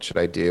time, what should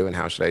I do and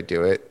how should I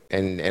do it?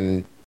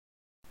 And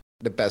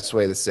the best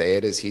way to say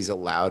it is he's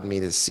allowed me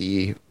to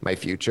see my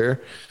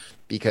future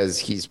because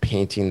he's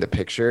painting the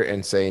picture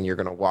and saying you're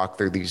going to walk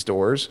through these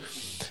doors.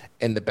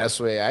 And the best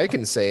way I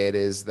can say it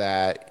is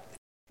that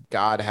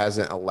God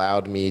hasn't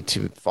allowed me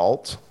to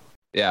fault.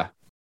 yeah.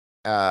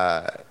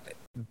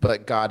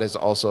 But God has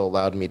also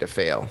allowed me to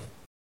fail.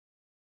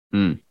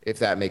 If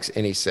that makes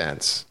any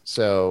sense.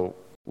 So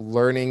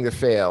learning to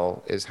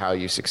fail is how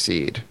you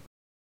succeed.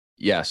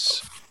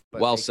 Yes.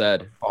 But Well making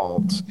said. a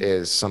fault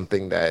is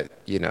something that,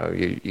 you know,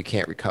 you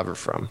can't recover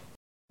from.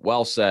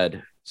 Well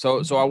said.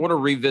 So I want to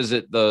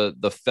revisit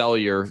the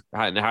failure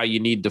and how you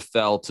need to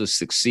fail to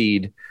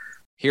succeed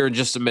here in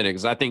just a minute,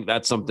 because I think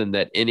that's something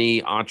that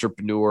any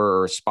entrepreneur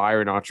or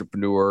aspiring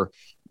entrepreneur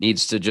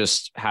needs to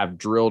just have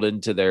drilled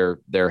into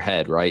their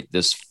head, right?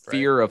 This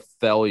fear of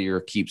failure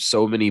keeps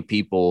so many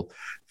people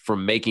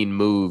from making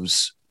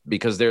moves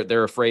because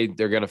they're afraid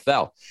they're going to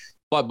fail.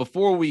 But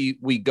before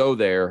we go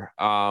there,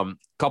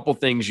 couple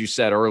things you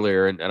said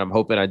earlier, and I'm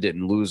hoping I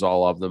didn't lose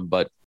all of them.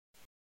 But,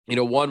 you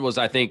know, one was,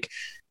 I think,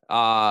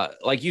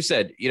 like you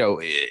said, you know,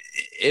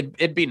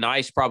 it'd be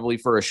nice probably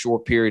for a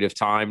short period of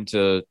time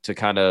to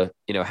kind of,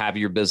 you know, have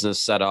your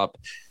business set up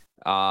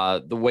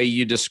the way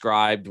you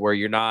described, where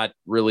you're not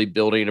really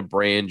building a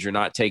brand, you're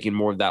not taking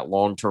more of that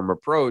long-term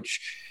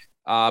approach,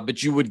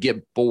 but you would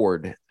get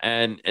bored.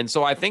 And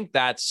so I think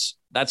that's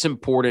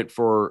important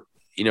for,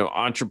 you know,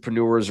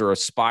 entrepreneurs or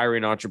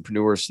aspiring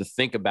entrepreneurs to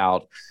think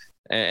about.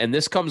 And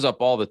this comes up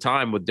all the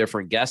time with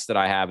different guests that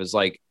I have, is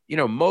like, you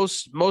know,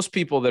 most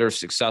people that are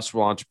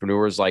successful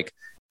entrepreneurs, like,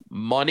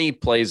 money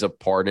plays a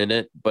part in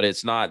it, but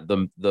it's not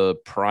the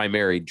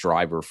primary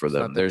driver for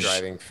them. There's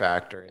driving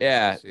factor.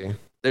 Yeah.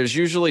 There's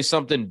usually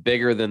something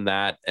bigger than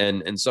that.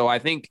 And so I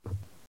think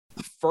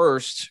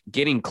first,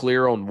 getting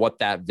clear on what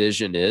that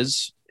vision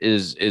is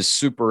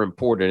super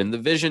important. And the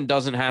vision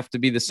doesn't have to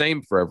be the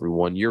same for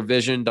everyone. Your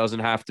vision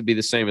doesn't have to be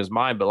the same as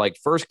mine, but like,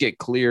 first get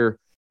clear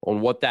on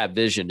what that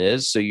vision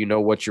is so you know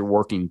what you're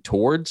working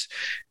towards.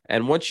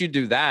 And once you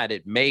do that,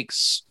 it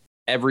makes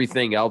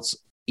everything else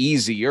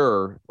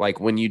easier. Like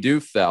when you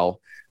do fall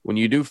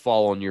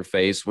on your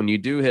face, when you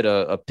do hit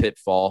a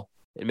pitfall,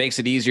 it makes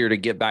it easier to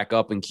get back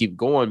up and keep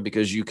going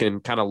because you can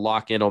kind of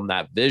lock in on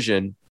that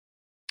vision.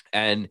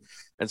 And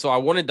so I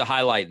wanted to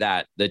highlight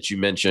that you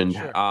mentioned.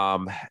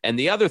 Sure. And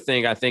the other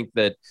thing I think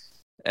that,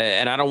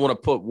 and I don't want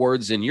to put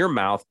words in your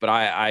mouth, but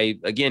I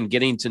again,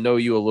 getting to know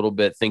you a little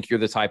bit, think you're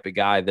the type of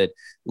guy that,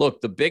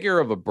 look, the bigger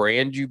of a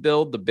brand you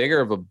build, the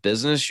bigger of a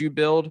business you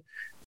build,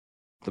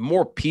 the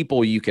more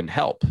people you can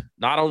help,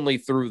 not only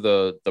through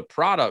the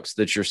products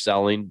that you're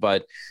selling,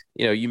 but,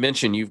 you know, you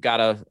mentioned you've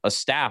got a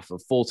staff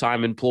of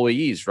full-time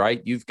employees,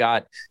 right? You've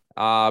got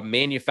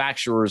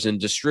manufacturers and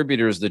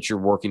distributors that you're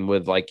working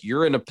with. Like,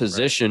 you're in a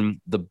position, right,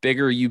 the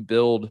bigger you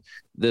build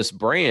this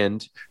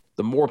brand,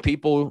 the more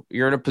people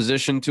you're in a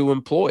position to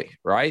employ,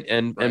 right?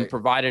 And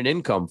provide an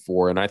income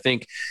for. And I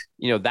think,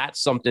 you know,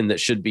 that's something that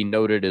should be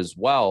noted as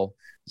well.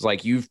 It's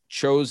like, you've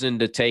chosen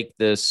to take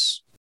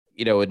this,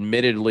 you know,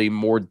 admittedly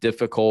more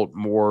difficult,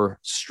 more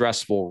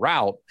stressful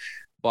route,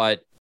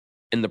 but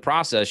in the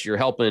process, you're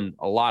helping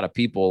a lot of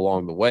people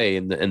along the way.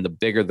 And the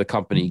bigger the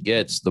company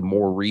gets, the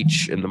more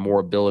reach and the more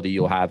ability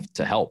you'll have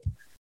to help.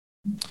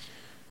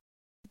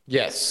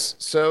 Yes.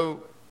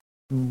 So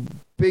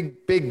big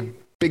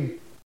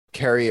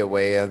carry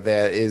away of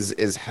that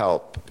is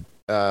help.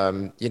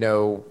 You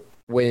know,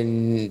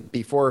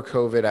 before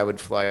COVID, I would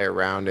fly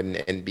around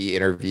and be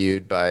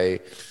interviewed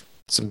by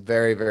some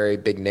very, very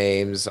big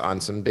names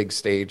on some big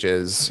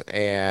stages.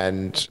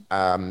 And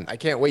I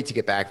can't wait to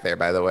get back there,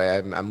 by the way.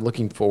 I'm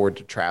looking forward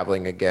to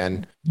traveling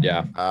again.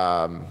 Yeah.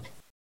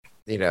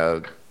 You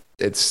know,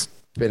 it's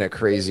been a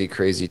crazy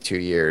 2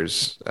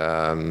 years.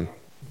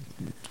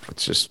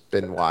 it's just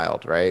been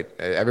wild, right?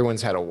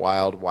 Everyone's had a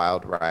wild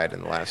ride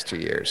in the last 2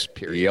 years,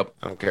 period. Yep.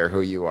 I don't care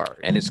who you are.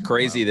 And it's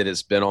crazy that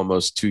it's been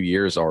almost 2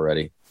 years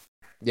already.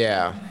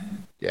 Yeah.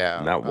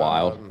 Isn't that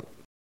wild?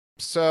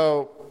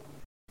 So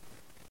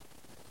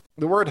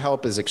the word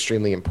help is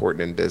extremely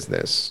important in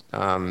business.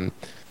 I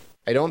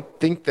don't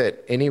think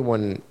that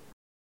anyone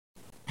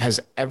has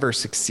ever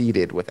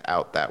succeeded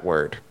without that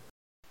word.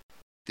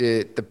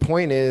 The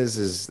point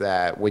is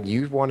that when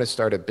you want to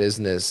start a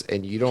business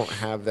and you don't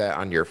have that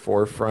on your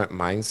forefront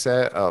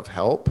mindset of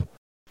help,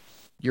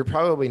 you're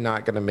probably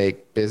not going to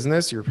make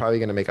business. You're probably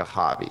going to make a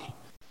hobby.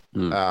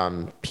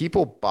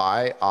 People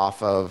buy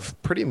off of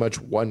pretty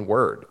much one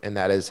word, and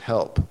that is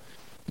help.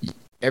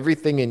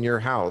 Everything in your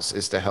house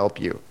is to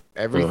help you.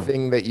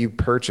 Everything that you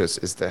purchase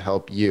is to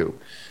help you.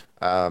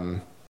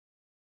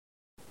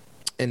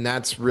 And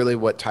that's really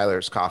what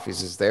Tyler's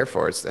Coffees is there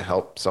for. It's to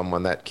help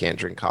someone that can't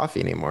drink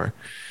coffee anymore.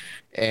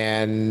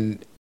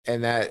 And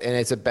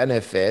it's a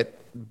benefit,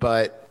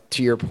 but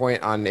to your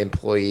point on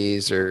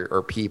employees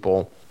or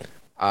people,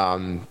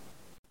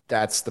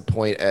 that's the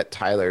point at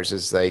Tyler's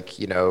is like,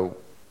 you know,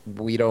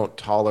 we don't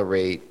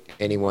tolerate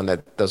anyone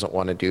that doesn't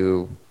want to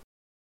do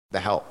the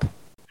help.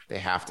 They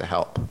have to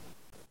help.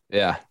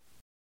 Yeah.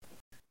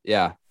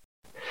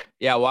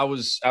 Well, I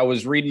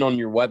was reading on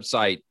your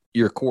website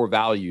your core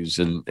values,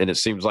 and it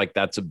seems like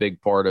that's a big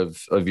part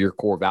of your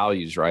core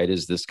values, right?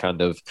 Is this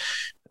kind of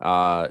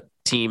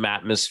team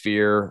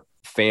atmosphere,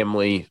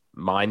 family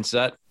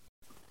mindset?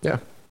 Yeah,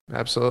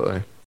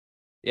 absolutely.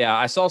 Yeah,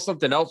 I saw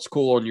something else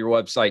cool on your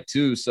website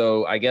too.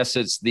 So I guess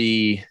it's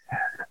the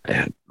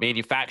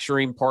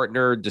manufacturing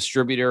partner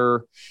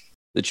distributor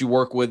that you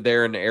work with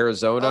there in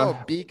Arizona.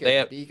 Oh,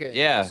 Beacon. Beacon.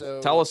 Yeah. So,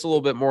 tell us a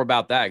little bit more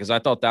about that, because I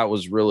thought that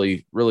was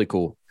really, really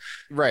cool.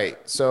 Right.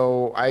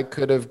 So I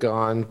could have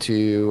gone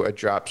to a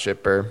drop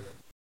shipper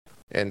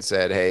and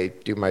said, hey,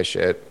 do my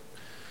shit,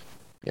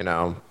 you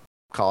know,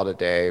 call it a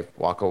day,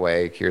 walk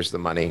away, here's the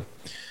money.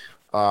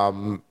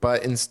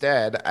 But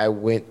instead, I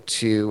went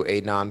to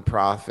a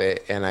nonprofit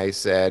and I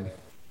said,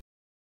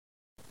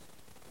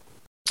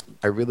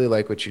 I really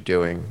like what you're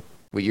doing.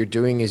 What you're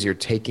doing is you're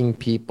taking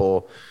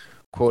people,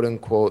 quote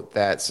unquote,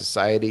 that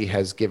society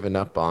has given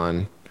up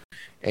on,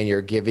 and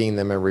you're giving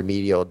them a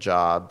remedial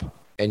job,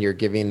 and you're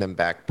giving them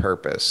back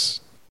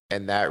purpose.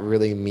 And that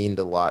really meant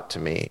a lot to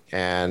me.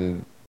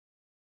 And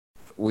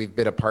we've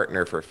been a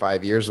partner for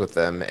 5 years with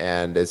them,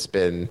 and it's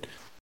been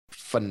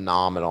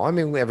phenomenal. I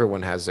mean,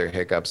 everyone has their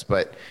hiccups,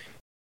 but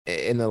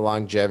in the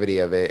longevity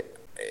of it,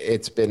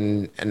 it's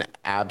been an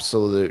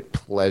absolute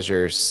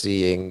pleasure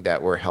seeing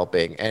that we're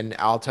helping. And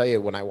I'll tell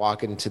you, when I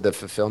walk into the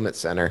fulfillment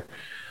center,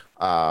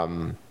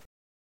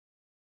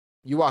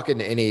 you walk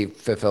into any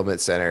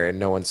fulfillment center and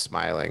no one's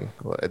smiling.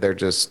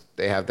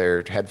 They have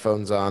their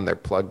headphones on, they're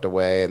plugged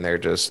away, and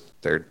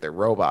they're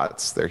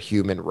robots. They're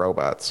human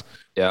robots.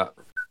 Yeah.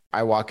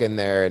 I walk in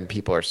there and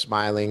people are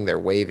smiling, they're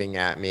waving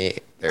at me.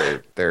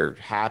 They're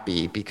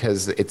happy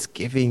because it's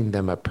giving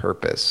them a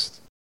purpose.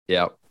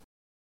 Yeah.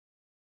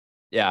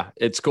 Yeah,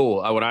 it's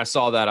cool. When I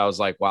saw that, I was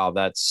like, wow,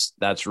 that's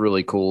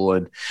really cool.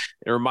 And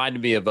it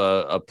reminded me of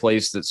a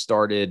place that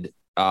started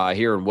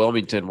here in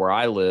Wilmington where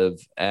I live,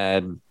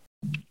 and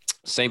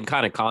same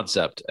kind of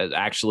concept as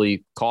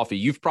actually coffee.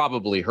 You've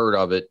probably heard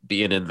of it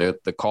being in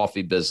the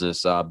coffee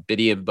business,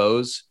 Biddy and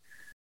Bose.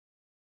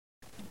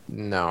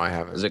 No, I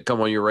haven't. Has it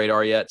come on your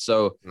radar yet?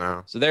 So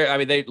no. So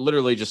they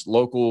literally just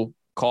local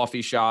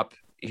coffee shop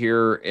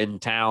here in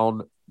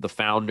town. The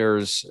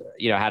founders,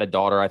 had a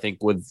daughter, I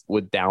think,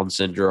 with Down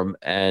syndrome,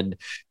 and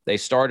they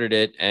started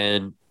it,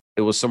 and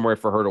it was somewhere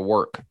for her to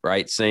work,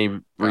 right?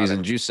 Same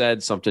reasons you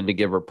said, something to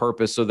give her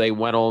purpose. So they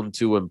went on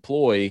to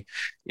employ,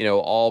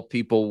 all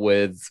people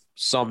with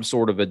some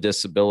sort of a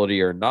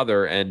disability or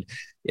another. And,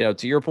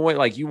 to your point,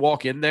 like, you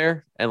walk in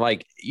there and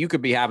like you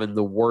could be having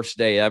the worst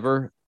day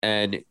ever,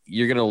 and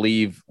you're going to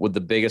leave with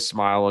the biggest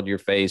smile on your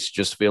face,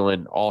 just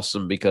feeling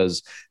awesome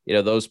because,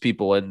 those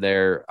people in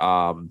there,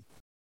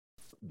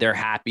 they're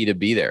happy to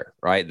be there,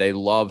 right? They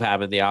love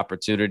having the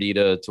opportunity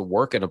to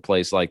work in a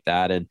place like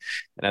that. And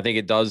I think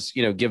it does,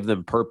 give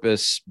them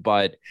purpose.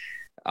 But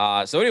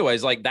so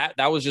anyways, like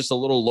that was just a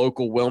little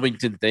local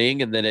Wilmington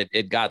thing. And then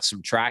it got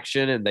some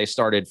traction, and they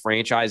started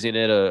franchising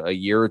it a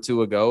year or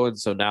two ago. And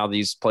so now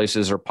these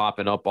places are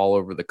popping up all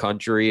over the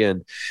country.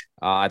 And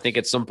I think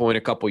at some point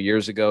a couple of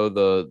years ago,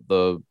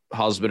 the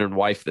husband and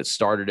wife that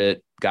started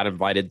it got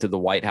invited to the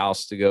White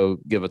House to go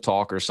give a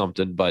talk or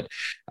something. But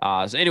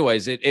so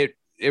anyways,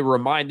 it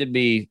reminded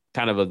me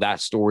kind of that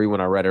story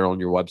when I read it on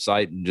your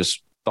website, and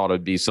just thought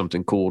it'd be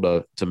something cool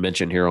to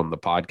mention here on the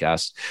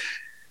podcast.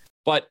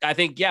 But I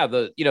think, yeah,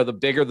 the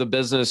bigger the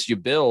business you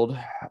build,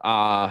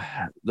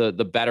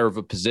 the better of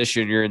a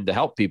position you're in to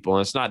help people.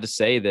 And it's not to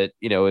say that,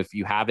 if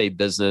you have a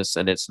business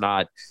and it's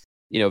not,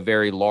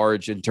 very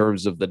large in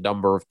terms of the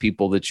number of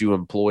people that you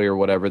employ or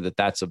whatever,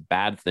 that's a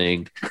bad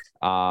thing.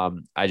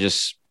 I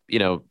just,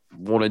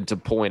 wanted to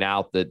point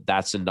out that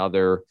that's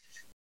another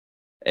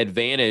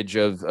advantage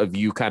of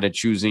you kind of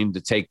choosing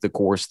to take the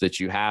course that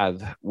you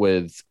have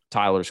with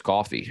Tyler's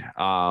Coffee.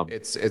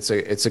 It's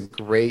a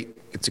great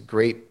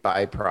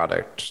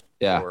byproduct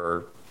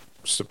for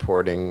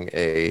supporting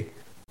a,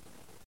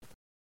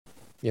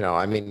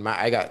 I mean,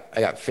 I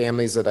got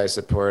families that I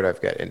support.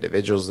 I've got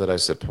individuals that I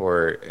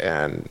support,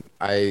 and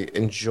I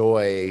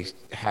enjoy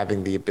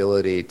having the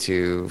ability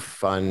to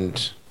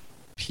fund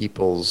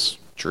people's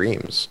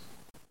dreams.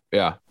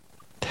 Yeah.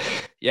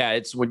 Yeah.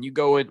 It's when you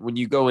go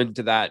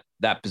into that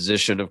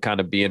position of kind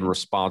of being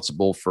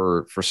responsible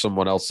for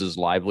someone else's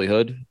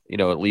livelihood,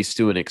 at least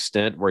to an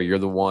extent where you're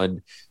the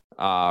one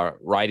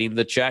writing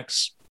the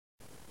checks.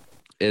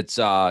 It's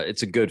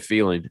a good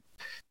feeling.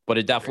 But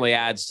it definitely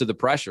adds to the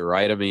pressure,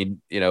 right? I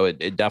mean,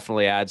 it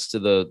definitely adds to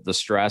the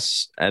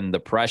stress and the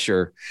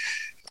pressure.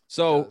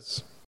 So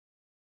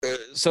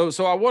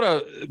I want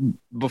to,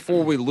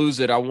 before we lose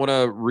it, I want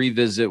to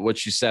revisit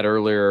what you said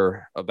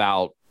earlier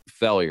about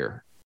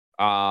failure.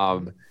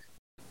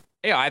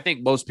 I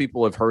think most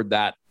people have heard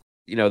that,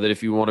 that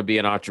if you want to be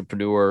an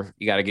entrepreneur,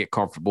 you got to get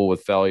comfortable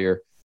with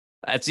failure.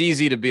 That's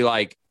easy to be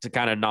like, to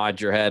kind of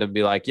nod your head and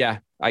be like, yeah,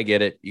 I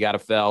get it. You got to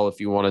fail if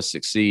you want to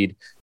succeed.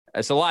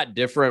 It's a lot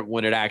different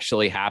when it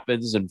actually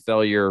happens and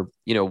failure,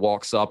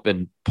 walks up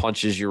and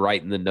punches you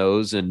right in the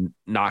nose and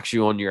knocks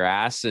you on your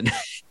ass. And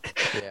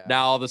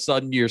now all of a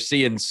sudden you're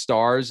seeing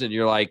stars and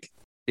you're like,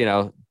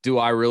 do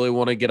I really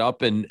want to get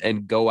up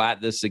and go at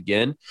this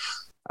again?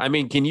 I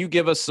mean, can you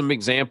give us some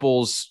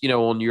examples,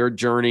 on your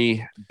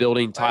journey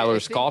building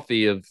Tyler's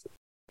Coffee of?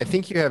 I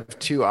think you have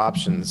two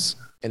options,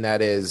 and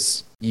that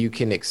is you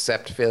can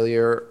accept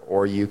failure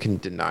or you can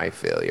deny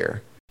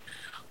failure.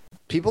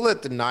 People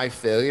that deny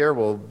failure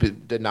will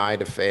deny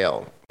to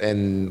fail.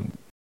 And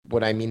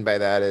what I mean by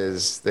that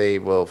is they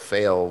will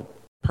fail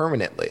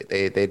permanently.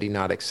 They do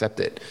not accept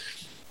it.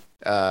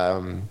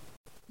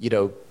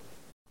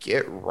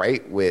 Get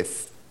right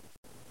with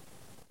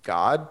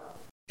God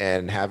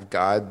and have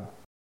God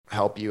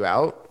help you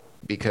out,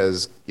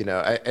 because, and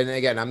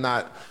again, I'm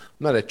not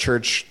a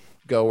church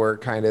goer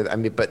kind of, I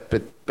mean, but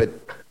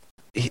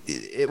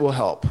it will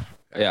help.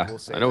 Yeah.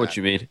 I know what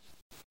you mean.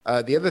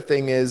 The other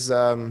thing is,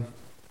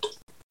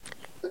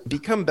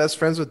 become best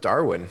friends with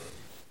Darwin.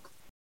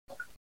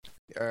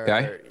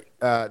 Okay.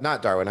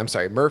 Not Darwin. I'm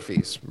sorry.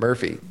 Murphy.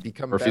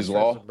 Become Murphy's best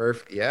Law. Friends with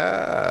Murphy.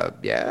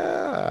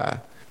 Yeah.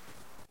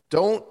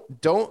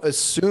 Don't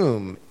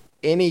assume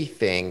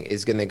anything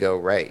is going to go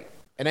right.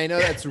 And I know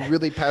that's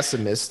really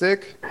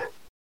pessimistic,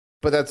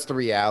 but that's the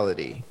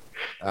reality.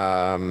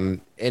 And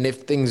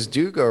if things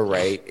do go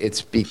right,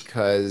 it's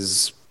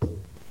because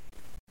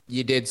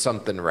you did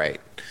something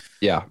right.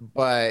 Yeah.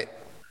 But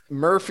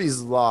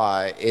Murphy's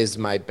Law is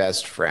my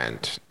best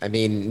friend. I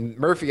mean,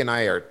 Murphy and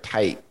I are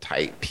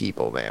tight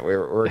people, man.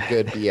 We're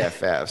good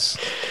BFFs.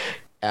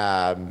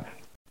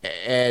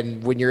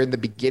 And when you're in the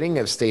beginning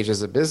of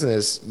stages of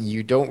business,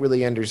 you don't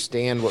really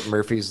understand what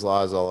Murphy's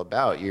Law is all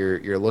about.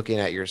 You're looking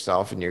at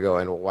yourself and you're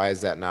going, well, why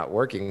is that not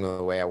working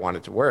the way I want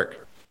it to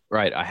work?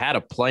 Right. I had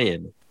a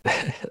plan.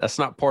 That's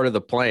not part of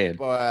the plan.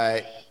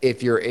 But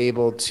if you're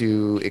able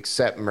to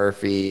accept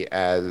Murphy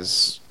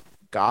as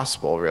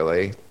gospel,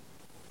 really,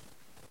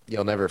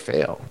 you'll never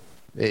fail.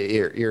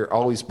 You're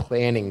always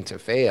planning to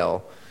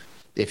fail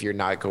if you're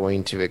not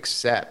going to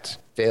accept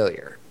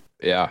failure.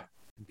 Yeah.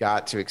 You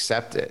got to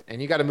accept it,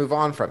 and you got to move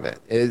on from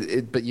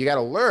it. But you got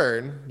to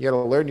learn. You got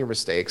to learn your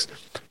mistakes.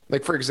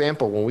 Like, for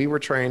example, when we were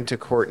trying to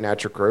court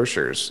Natural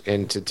Grocers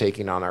into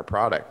taking on our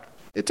product,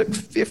 it took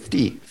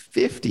 50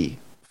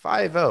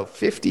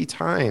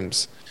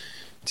 times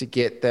to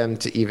get them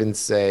to even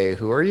say,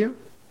 "Who are you?"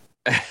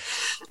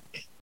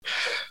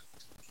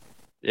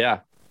 Yeah.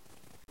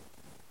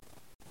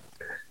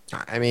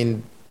 I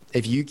mean,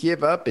 if you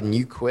give up and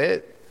you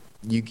quit,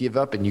 you give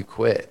up and you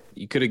quit.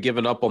 You could have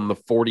given up on the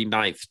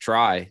 49th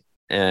try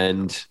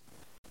and,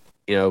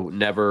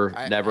 never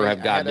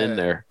have gotten in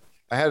there.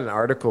 I had an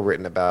article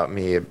written about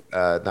me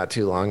not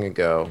too long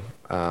ago.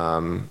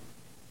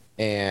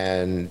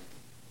 And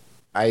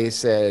I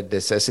said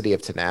necessity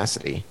of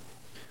tenacity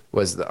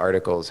was the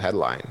article's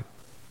headline.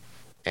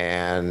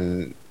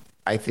 And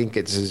I think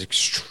it's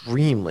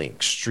extremely,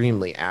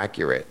 extremely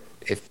accurate.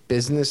 If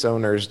business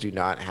owners do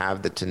not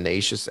have the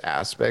tenacious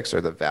aspects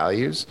or the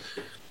values,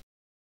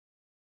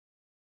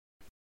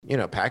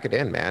 pack it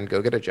in, man.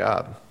 Go get a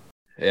job.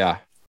 Yeah.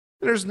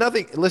 There's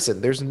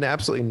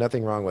absolutely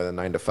nothing wrong with a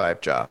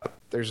 9-to-5 job.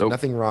 There's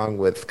nothing wrong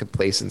with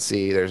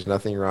complacency. There's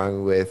nothing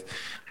wrong with,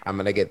 I'm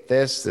going to get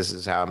this. This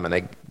is how I'm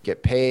going to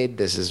get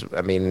paid.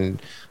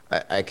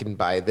 I can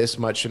buy this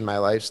much in my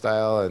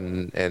lifestyle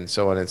and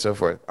so on and so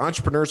forth.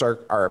 Entrepreneurs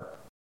are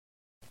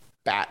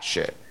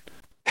batshit.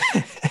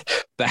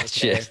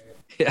 Batshit.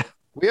 Yeah.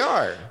 We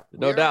are.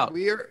 No doubt.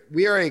 We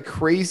are a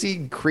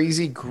crazy,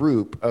 crazy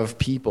group of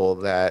people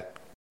that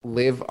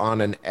live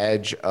on an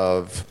edge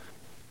of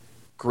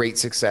great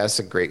success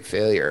and great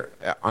failure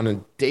on a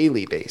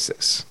daily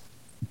basis.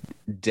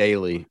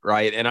 Daily,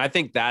 right? And I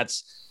think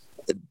that's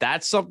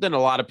something a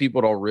lot of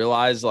people don't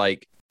realize.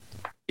 Like,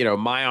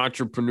 my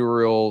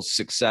entrepreneurial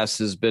success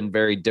has been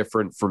very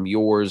different from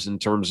yours in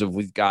terms of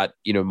we've got,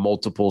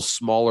 multiple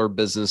smaller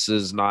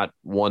businesses, not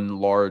one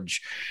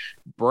large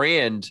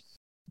brand.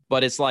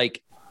 But it's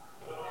like,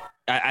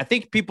 I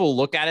think people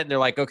look at it and they're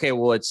like, okay,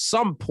 well, at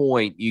some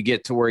point you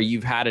get to where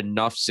you've had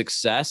enough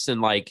success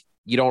and like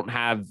you don't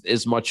have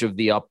as much of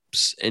the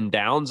ups and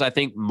downs. I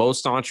think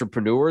most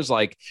entrepreneurs,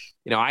 like,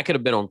 I could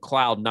have been on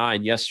cloud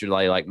nine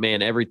yesterday. Like,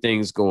 man,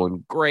 everything's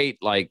going great.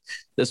 Like,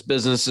 this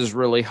business is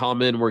really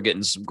humming. We're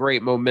getting some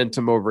great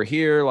momentum over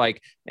here.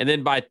 Like, and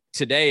then by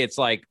today, it's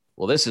like,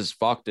 well, this is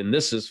fucked and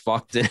this is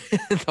fucked. And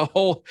the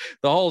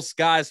whole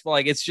sky's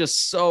like, it's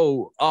just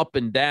so up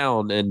and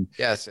down. And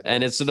yes,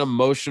 and it's an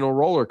emotional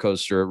roller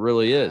coaster. It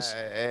really is.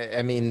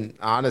 I mean,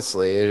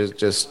 honestly, it is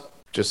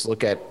just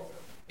look at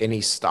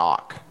any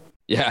stock.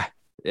 Yeah.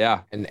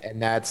 Yeah. And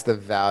that's the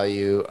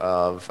value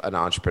of an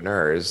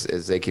entrepreneur is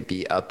they could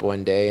be up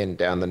one day and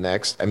down the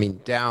next. I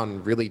mean,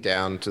 really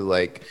down to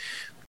like,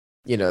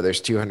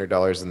 there's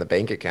 $200 in the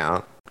bank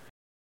account.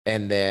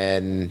 And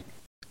then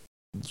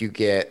you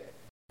get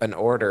an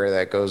order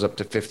that goes up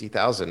to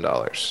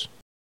 $50,000.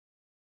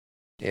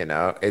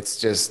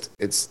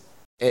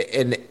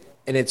 And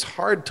it's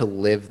hard to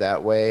live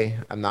that way.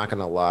 I'm not going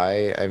to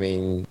lie. I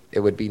mean,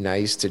 it would be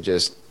nice to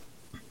just,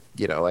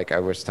 like I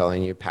was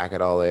telling you, pack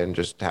it all in,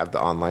 just have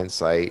the online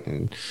site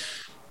and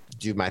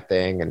do my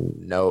thing and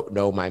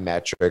know my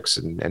metrics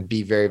and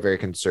be very, very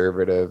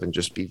conservative and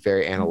just be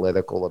very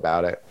analytical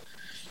about it.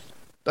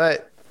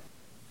 But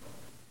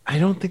I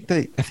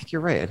think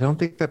you're right. I don't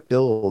think that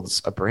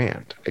builds a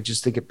brand. I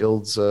just think it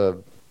builds a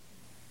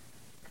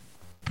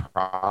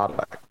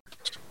product.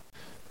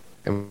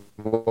 And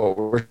what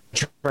we're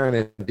trying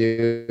to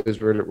do is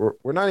we're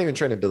not even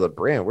trying to build a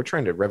brand. We're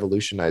trying to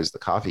revolutionize the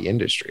coffee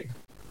industry.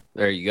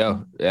 There you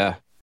go. Yeah.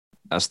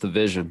 That's the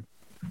vision.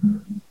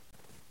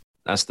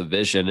 That's the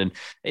vision. And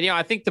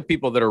I think the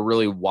people that are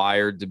really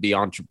wired to be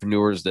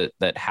entrepreneurs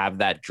that have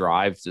that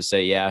drive to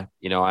say, yeah,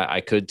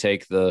 I could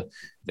take the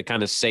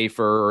kind of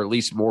safer or at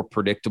least more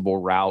predictable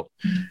route.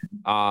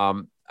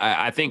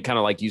 I think kind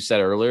of like you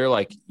said earlier,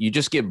 like you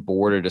just get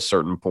bored at a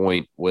certain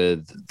point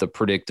with the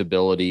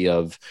predictability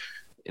of,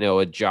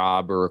 a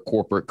job or a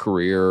corporate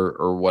career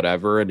or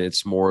whatever. And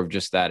it's more of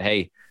just that,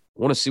 hey,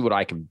 I want to see what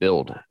I can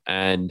build.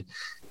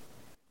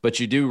 But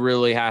you do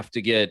really have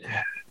to get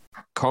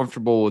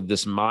comfortable with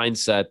this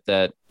mindset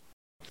that,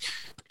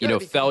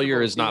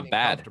 failure is not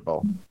bad.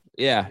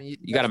 Yeah. I mean,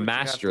 you got to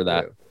master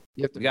that.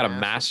 You got to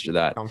master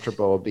that.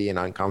 Comfortable being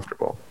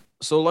uncomfortable.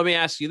 So let me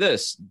ask you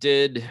this.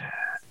 Did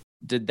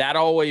that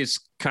always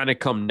kind of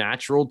come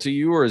natural to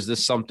you, or is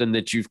this something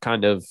that you've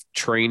kind of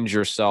trained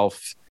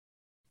yourself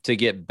to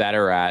get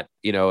better at,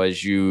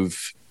 as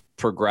you've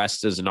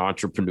progressed as an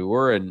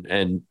entrepreneur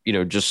and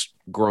just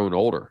grown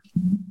older,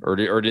 or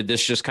did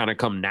this just kind of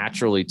come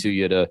naturally to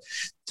you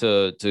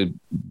to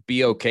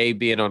be okay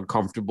being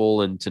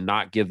uncomfortable and to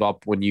not give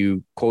up when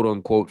you quote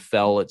unquote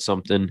fell at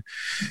something,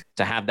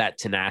 to have that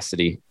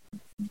tenacity?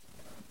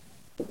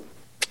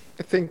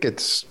 I think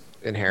it's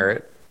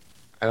inherent.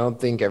 I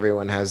don't think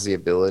everyone has the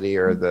ability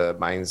or the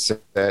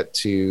mindset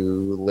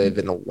to live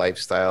in a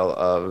lifestyle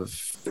of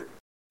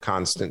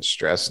constant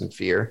stress and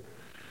fear.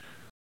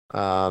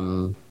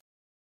 But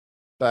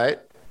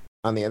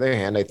on the other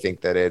hand, I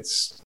think that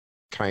it's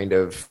kind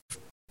of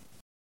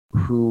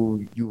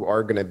who you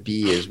are going to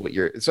be is what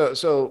you're.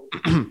 So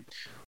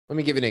let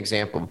me give you an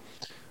example.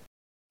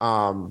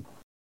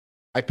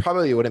 I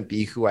probably wouldn't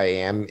be who I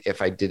am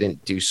if I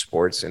didn't do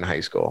sports in high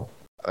school.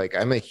 Like,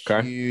 I'm a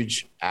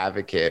huge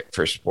advocate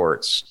for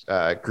sports,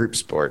 group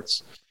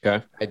sports.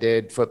 Okay. I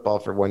did football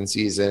for one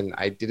season.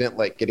 I didn't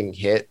like getting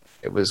hit.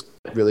 It was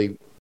really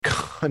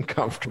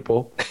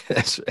uncomfortable.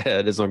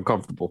 It is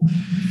uncomfortable.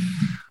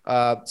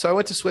 So I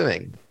went to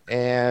swimming,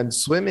 and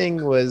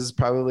swimming was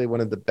probably one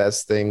of the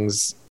best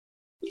things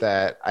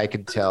that I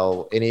could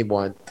tell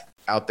anyone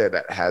out there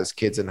that has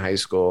kids in high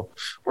school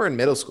or in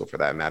middle school for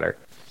that matter.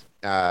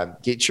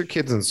 Get your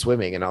kids in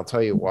swimming, and I'll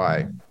tell you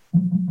why.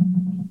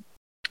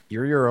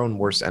 You're your own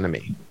worst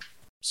enemy.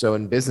 So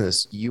in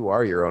business, you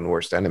are your own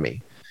worst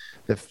enemy.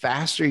 The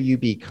faster you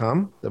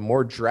become, the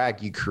more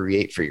drag you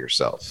create for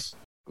yourself.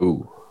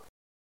 Ooh.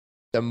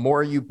 The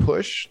more you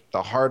push,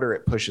 the harder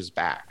it pushes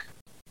back.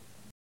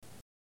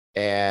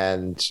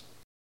 And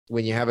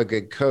when you have a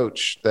good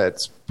coach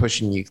that's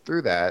pushing you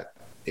through that,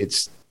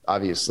 it's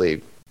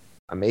obviously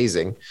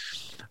amazing.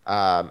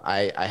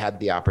 I had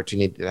the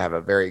opportunity to have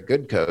a very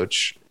good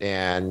coach,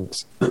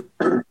 and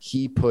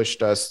he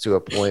pushed us to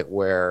a point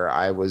where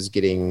I was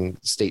getting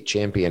state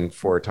champion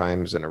 4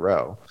 times in a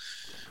row.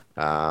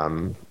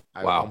 I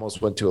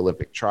almost went to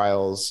Olympic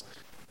trials,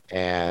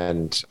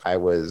 and I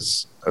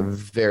was a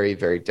very,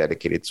 very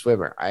dedicated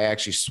swimmer. I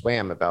actually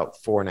swam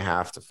about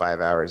 4.5 to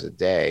 5 hours a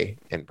day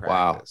in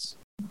practice.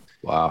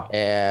 Wow.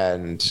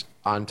 And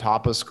on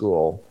top of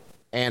school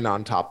and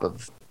on top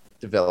of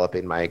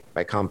developing my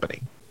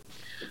company.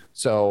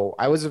 So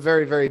I was a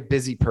very, very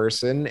busy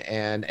person.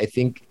 And I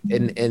think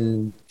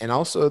and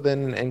also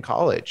then in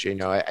college,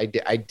 I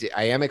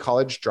am a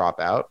college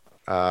dropout.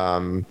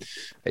 I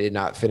did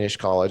not finish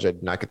college. I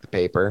did not get the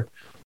paper,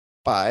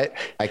 but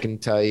I can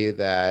tell you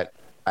that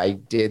I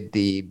did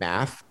the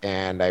math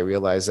and I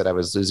realized that I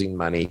was losing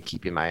money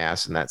keeping my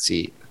ass in that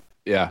seat.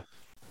 Yeah.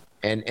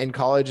 And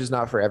college is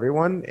not for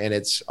everyone, and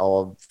it's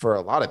all for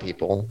a lot of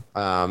people.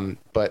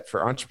 But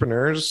for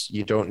entrepreneurs,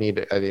 you don't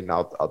need. I mean,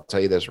 I'll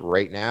tell you this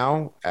right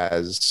now,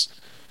 as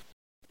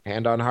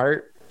hand on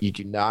heart, you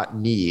do not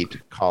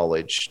need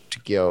college to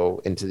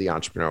go into the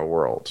entrepreneurial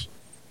world.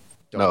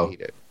 Don't need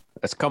it.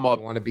 That's come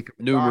up want to become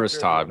numerous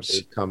doctor,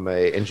 times. Become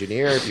an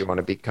engineer. If you want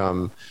to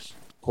become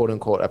quote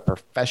unquote a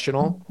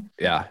professional,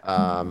 yeah.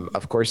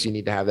 Of course, you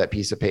need to have that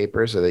piece of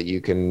paper so that you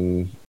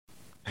can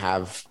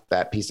have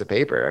that piece of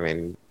paper. I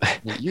mean,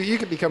 you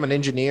could become an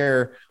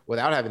engineer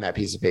without having that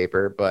piece of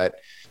paper, but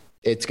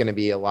it's going to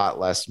be a lot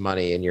less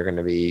money and you're going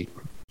to be,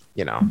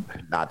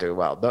 not doing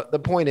well. The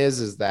point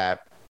is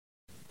that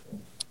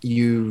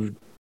you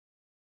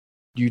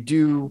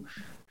do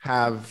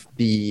have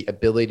the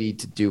ability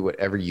to do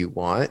whatever you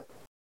want,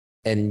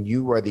 and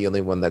you are the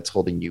only one that's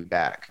holding you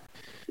back.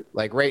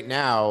 Like right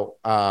now,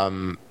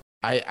 I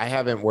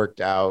haven't worked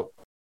out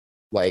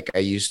like I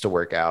used to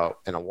work out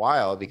in a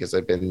while because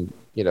I've been,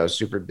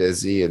 super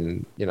busy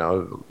and,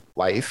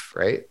 life,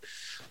 right?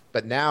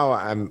 But now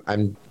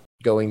I'm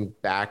going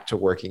back to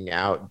working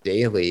out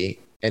daily,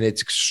 and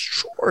it's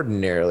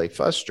extraordinarily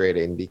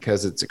frustrating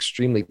because it's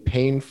extremely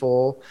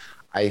painful.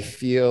 I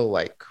feel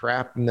like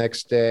crap the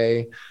next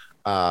day.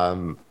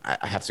 I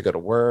have to go to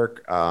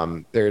work.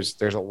 There's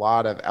a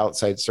lot of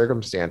outside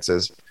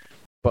circumstances.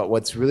 But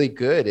what's really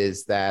good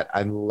is that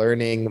I'm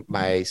learning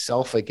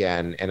myself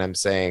again, and I'm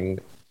saying,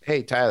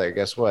 hey, Tyler,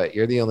 guess what?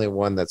 You're the only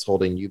one that's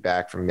holding you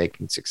back from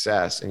making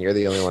success. And you're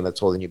the only one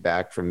that's holding you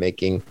back from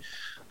making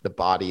the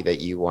body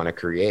that you want to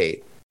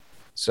create.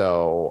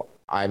 So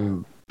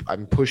I'm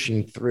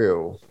pushing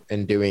through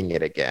and doing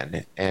it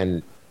again.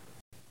 And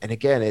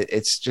again,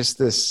 it's just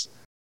this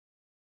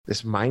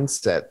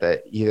mindset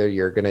that either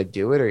you're going to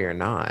do it or you're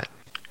not.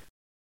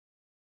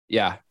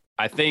 Yeah,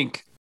 I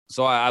think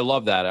so. I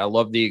love that. I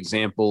love the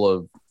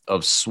example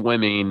of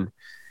swimming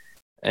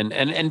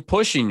and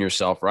pushing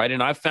yourself, right?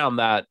 And I found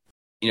that,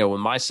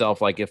 with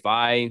myself, like if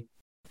and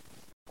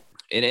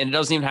it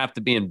doesn't even have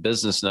to be in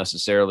business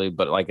necessarily,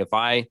 but like if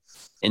I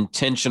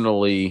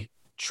intentionally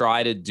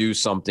try to do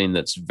something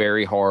that's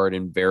very hard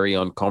and very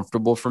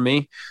uncomfortable for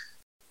me,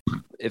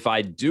 if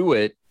I do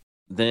it,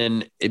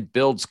 then it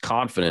builds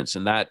confidence,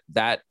 and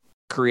that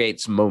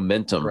creates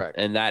momentum. Correct.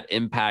 And that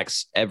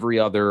impacts every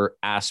other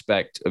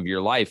aspect of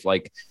your life.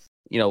 Like,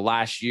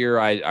 last year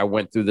I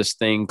went through this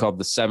thing called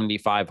the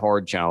 75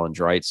 Hard Challenge,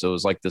 right? So it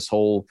was like this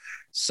whole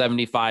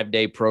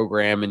 75-day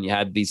program, and you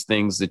had these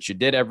things that you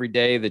did every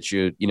day that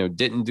you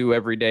didn't do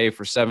every day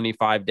for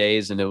 75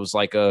 days. And it was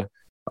like a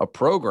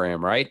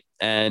program, right?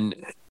 And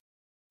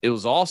it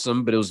was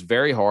awesome, but it was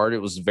very hard.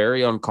 It was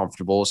very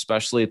uncomfortable,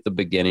 especially at the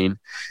beginning.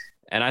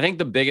 And I think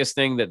the biggest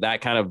thing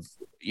that kind of,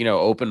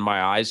 opened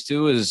my eyes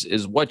to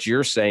is what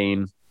you're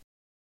saying,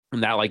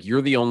 and that like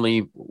you're the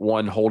only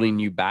one holding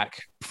you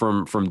back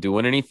from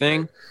doing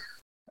anything.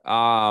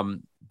 But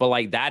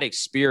like that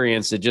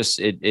experience,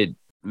 it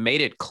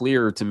made it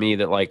clear to me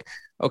that like,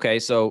 okay,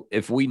 so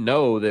if we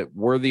know that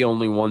we're the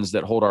only ones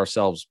that hold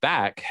ourselves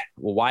back,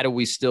 well, why do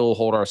we still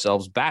hold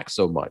ourselves back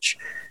so much?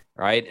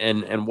 Right.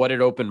 And what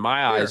it opened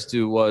my eyes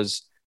to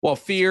was, well,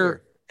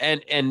 fear.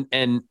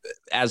 And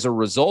as a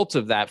result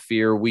of that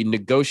fear, we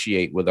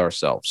negotiate with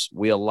ourselves.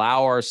 We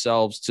allow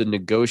ourselves to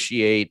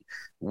negotiate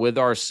with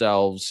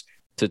ourselves,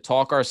 to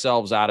talk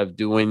ourselves out of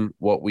doing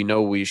what we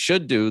know we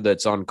should do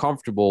that's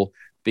uncomfortable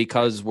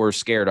because we're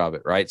scared of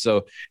it, right?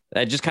 So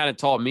that just kind of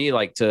taught me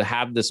like to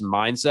have this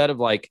mindset of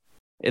like,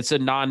 it's a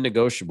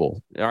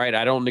non-negotiable. All right.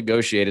 I don't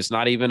negotiate. It's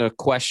not even a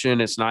question.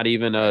 It's not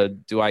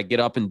even do I get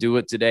up and do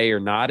it today or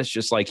not? It's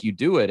just like you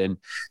do it.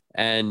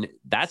 And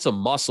that's a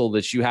muscle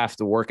that you have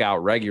to work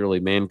out regularly,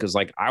 man. Cause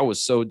like I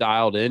was so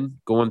dialed in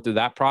going through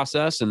that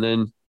process. And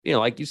then,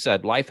 like you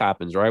said, life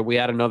happens, right? We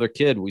had another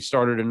kid. We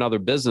started another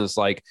business.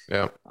 Like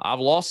I've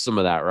lost some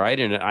of that. Right.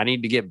 And I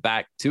need to get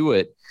back to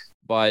it.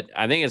 But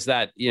I think it's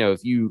that,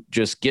 if you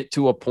just get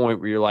to a point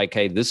where you're like,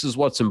 hey, this is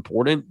what's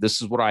important.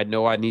 This is what I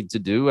know I need to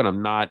do. And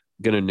I'm not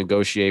going to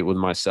negotiate with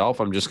myself.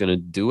 I'm just going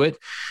to do it.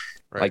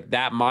 Right. Like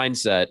that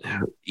mindset,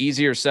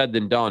 easier said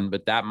than done,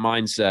 but that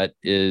mindset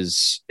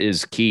is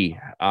key.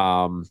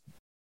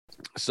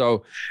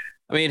 So,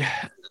 I mean,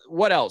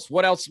 what else?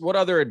 What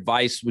other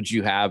advice would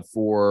you have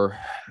for,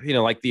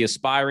 like the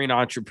aspiring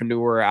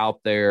entrepreneur out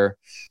there,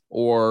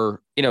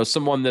 or,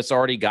 someone that's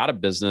already got a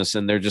business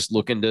and they're just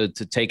looking to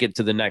take it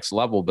to the next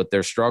level, but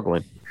they're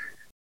struggling?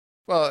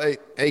 Well,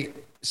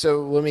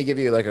 so let me give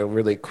you like a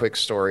really quick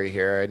story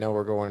here. I know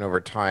we're going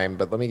over time,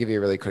 but let me give you a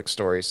really quick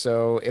story.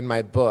 So in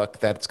my book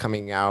that's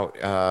coming out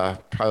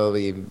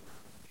probably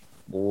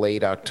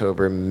late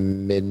October,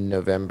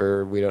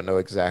 mid-November, we don't know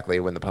exactly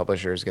when the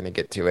publisher is going to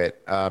get to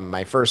it.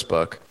 My first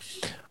book,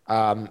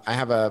 I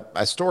have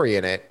a story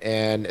in it,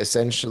 and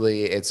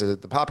essentially it's the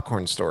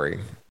popcorn story.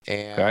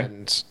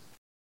 And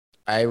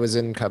I was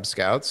in Cub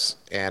Scouts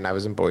and I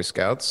was in Boy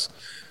Scouts.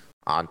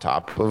 on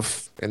top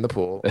of in the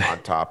pool,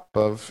 on top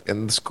of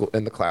in the school,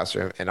 in the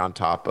classroom, and on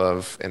top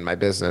of in my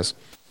business.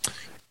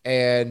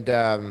 And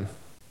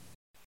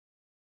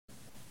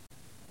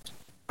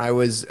I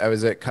was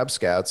at Cub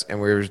Scouts, and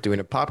we were doing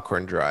a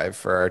popcorn drive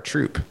for our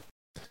troop.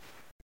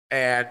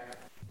 And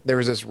there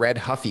was this red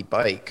Huffy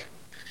bike.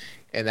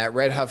 And that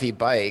red Huffy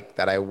bike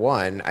that I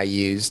won, I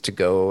used to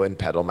go and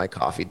pedal my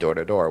coffee door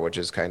to door, which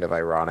is kind of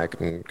ironic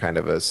and kind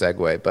of a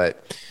segue.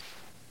 But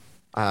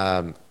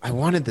I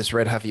wanted this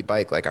red Huffy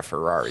bike like a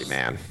Ferrari,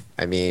 man.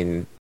 I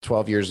mean,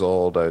 12 years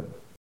old. I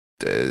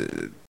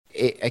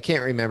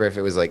can't remember if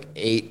it was like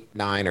 8,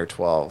 9, or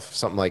 12,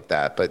 something like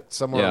that. But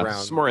somewhere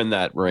around. Somewhere in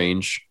that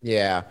range.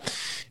 Yeah.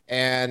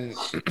 And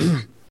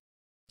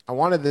I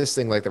wanted this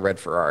thing like the red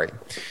Ferrari.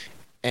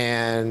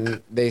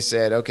 And they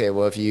said, okay,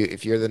 well, if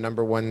you're the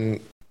number one,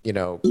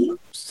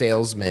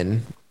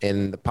 salesman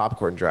in the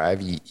popcorn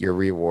drive, your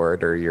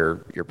reward or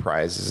your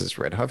prize is this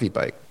red Huffy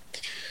bike.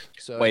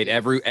 So wait,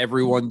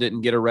 everyone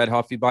didn't get a red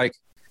Huffy bike?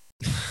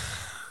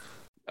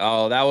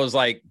 Oh, that was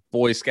like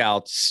Boy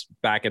Scouts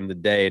back in the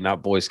day,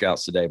 not Boy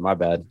Scouts today. My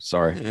bad.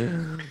 Sorry.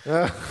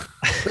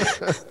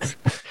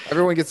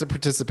 Everyone gets a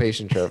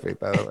participation trophy,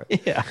 by the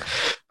way. Yeah.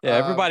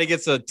 Everybody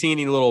gets a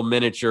teeny little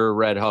miniature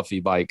red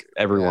Huffy bike.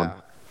 Everyone.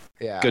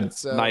 Yeah. Good.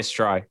 Nice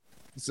try.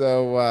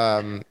 So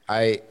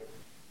I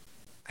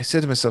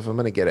said to myself, I'm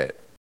going to get it.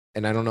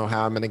 And I don't know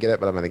how I'm going to get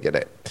it, but I'm going to get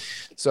it.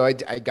 So I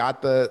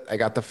got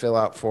the fill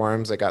out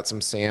forms. I got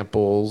some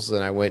samples,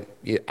 and I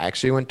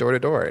actually went door to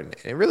door, and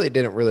it really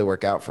didn't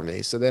work out for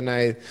me. So then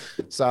I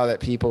saw that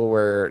people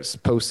were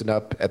posting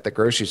up at the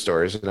grocery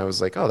stores, and I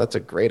was like, oh, that's a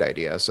great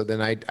idea. So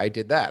then I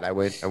did that. I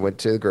went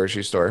to the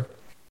grocery store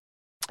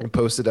and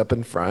posted up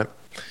in front.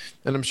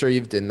 And I'm sure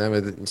you've done them.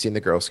 You've seen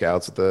the Girl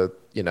Scouts with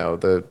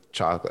the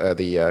chocolate,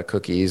 the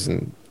cookies,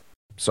 and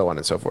so on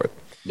and so forth.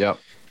 Yep.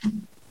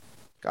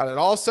 Got it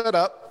all set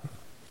up.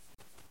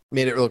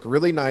 Made it look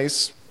really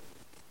nice.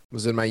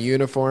 Was in my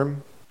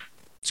uniform.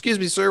 Excuse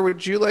me, sir.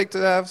 Would you like to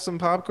have some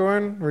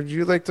popcorn? Would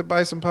you like to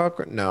buy some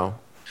popcorn? No.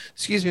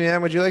 Excuse me,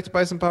 ma'am. Would you like to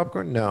buy some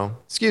popcorn? No.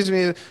 Excuse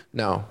me.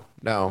 No.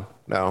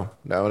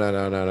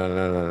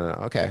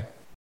 Okay.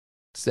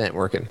 This ain't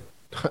working.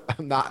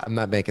 I'm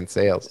not making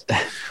sales.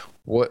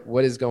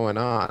 What is going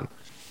on?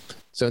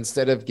 So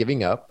instead of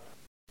giving up,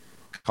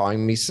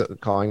 calling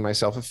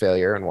myself a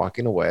failure and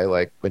walking away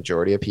like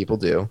majority of people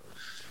do,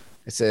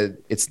 I said,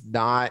 it's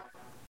not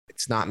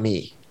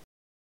me.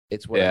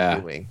 It's what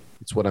I'm doing.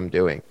 It's what I'm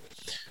doing.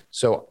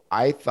 So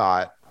I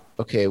thought,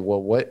 okay,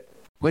 well,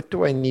 what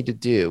do I need to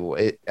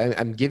do?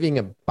 I'm giving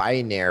a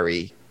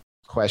binary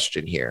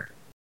question here.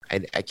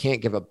 I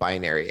can't give a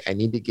binary. I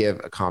need to give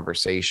a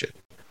conversation.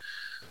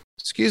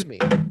 Excuse me.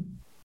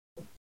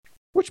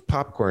 Which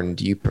popcorn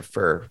do you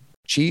prefer?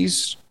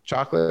 Cheese,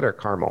 chocolate, or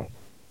caramel?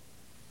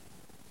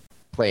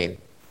 Plain.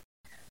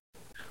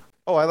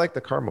 Oh, I like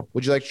the caramel.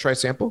 Would you like to try a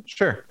sample?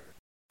 Sure.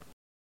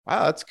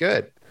 Wow, that's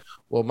good.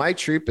 Well, my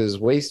troop is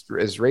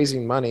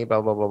raising money,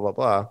 blah, blah, blah, blah,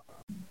 blah.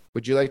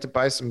 Would you like to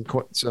buy some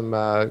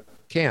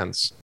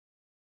cans?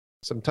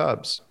 Some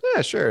tubs?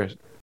 Yeah, sure.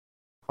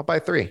 I'll buy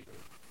 3.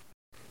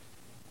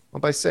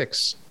 I'll buy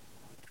 6.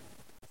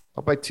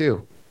 I'll buy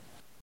 2.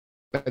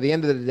 By the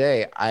end of the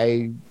day,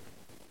 I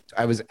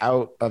was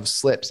out of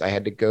slips. I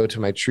had to go to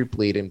my troop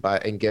lead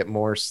and get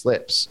more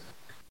slips.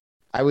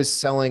 I was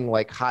selling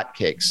like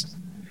hotcakes.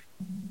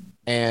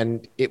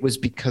 And it was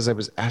because I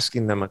was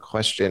asking them a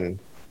question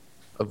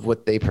of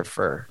what they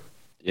prefer.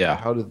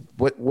 Yeah.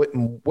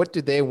 What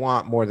do they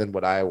want more than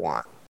what I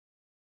want?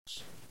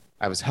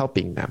 I was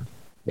helping them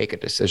make a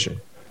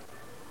decision.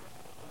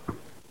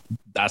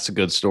 That's a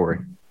good story.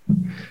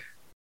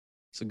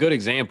 It's a good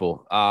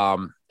example.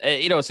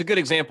 It's a good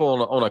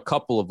example on a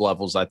couple of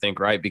levels, I think,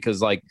 right?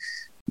 Because like,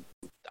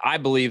 I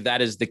believe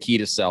that is the key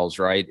to sales,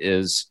 right?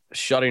 Is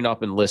shutting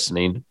up and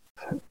listening.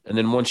 And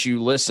then once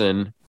you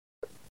listen,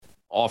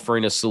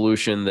 offering a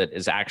solution that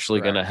is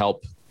actually going to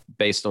help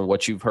based on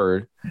what you've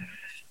heard.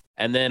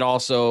 And then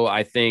also,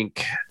 I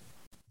think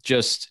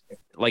just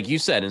like you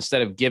said,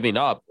 instead of giving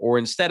up or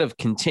instead of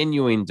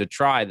continuing to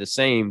try the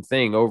same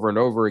thing over and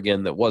over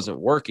again that wasn't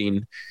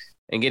working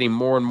and getting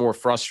more and more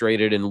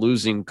frustrated and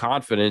losing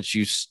confidence,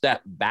 you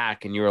step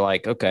back and you're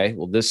like, okay,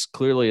 well, this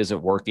clearly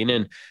isn't working.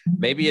 And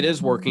maybe it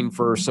is working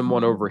for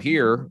someone over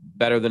here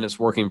better than it's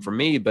working for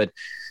me, but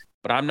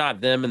I'm not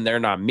them and they're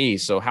not me.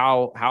 So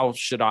how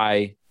should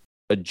I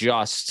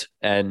adjust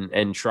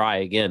and try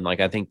again? Like,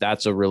 I think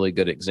that's a really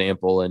good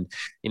example. And,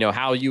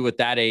 how you at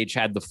that age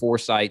had the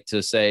foresight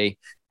to say,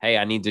 hey,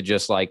 I need to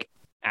just like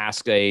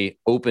ask a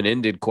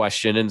open-ended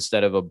question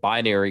instead of a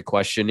binary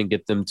question and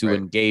get them to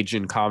engage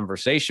in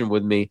conversation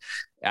with me.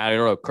 I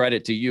don't know,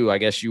 credit to you. I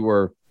guess you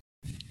were,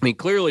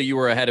 clearly you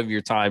were ahead of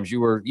your times.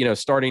 You were,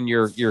 starting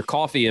your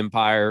coffee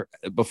empire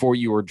before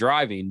you were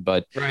driving,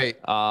 but right.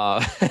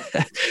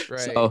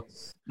 So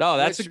no,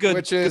 that's a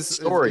good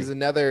story. Is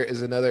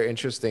another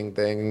interesting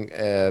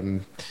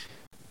thing.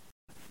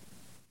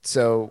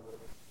 So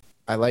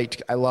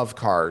I love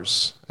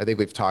cars. I think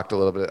we've talked a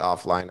little bit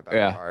offline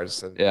about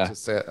cars. And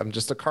I'm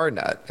just a car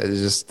nut.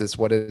 It's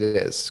what it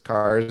is.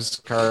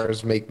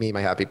 Cars make me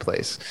my happy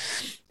place.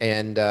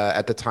 And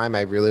at the time,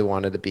 I really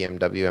wanted a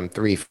BMW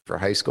M3 for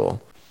high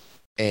school.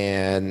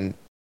 And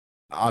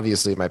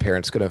obviously, my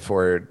parents couldn't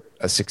afford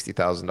a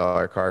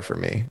 $60,000 car for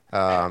me.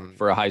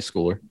 For a high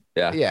schooler.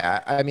 Yeah.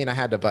 Yeah. I mean, I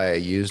had to buy a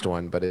used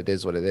one, but it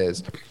is what it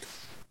is.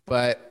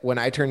 But when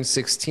I turned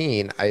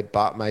 16, I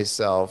bought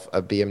myself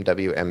a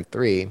BMW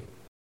M3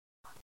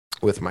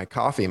 with my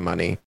coffee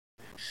money.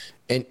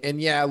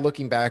 And yeah,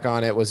 looking back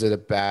on it, was it a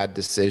bad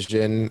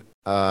decision?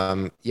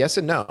 Yes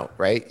and no,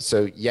 right?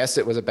 So yes,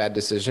 it was a bad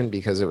decision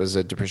because it was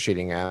a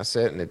depreciating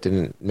asset and it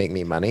didn't make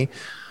me money.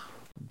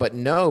 But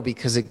no,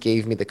 because it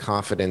gave me the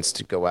confidence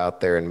to go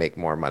out there and make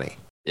more money.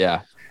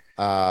 Yeah.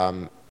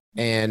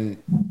 And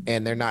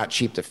they're not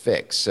cheap to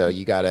fix. So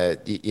you gotta,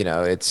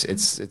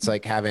 it's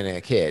like having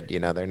a kid,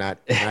 they're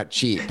not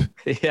cheap.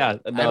 Yeah.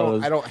 No,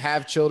 I don't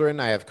have children.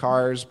 I have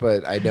cars,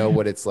 but I know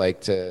what it's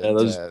like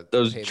to,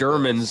 those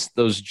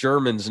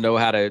Germans know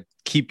how to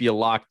keep you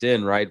locked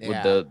in, right?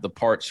 With the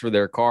parts for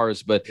their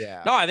cars. But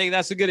no, I think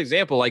that's a good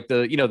example. Like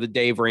the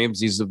Dave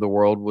Ramseys of the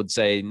world would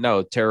say,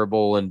 no,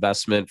 terrible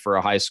investment for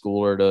a high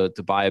schooler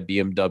to buy a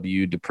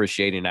BMW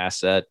depreciating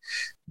asset.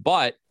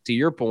 But to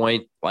your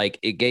point, like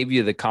it gave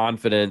you the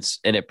confidence,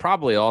 and it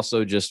probably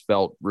also just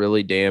felt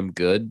really damn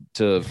good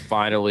to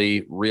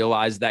finally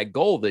realize that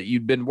goal that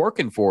you'd been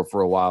working for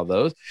a while,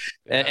 though.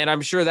 And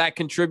I'm sure that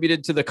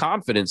contributed to the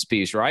confidence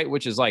piece, right?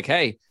 Which is like,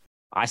 hey,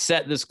 I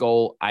set this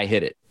goal, I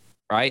hit it,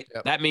 right?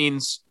 Yep. That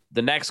means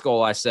the next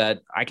goal I set,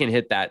 I can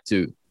hit that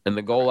too. And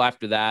the goal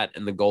after that,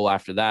 and the goal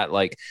after that,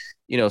 like,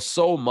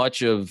 so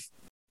much of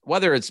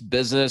whether it's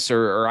business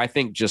or I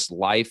think just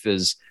life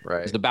is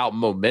about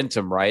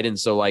momentum, right? And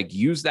so like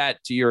use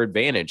that to your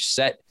advantage.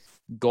 Set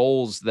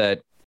goals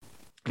that,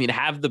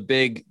 have the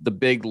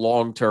big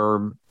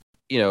long-term,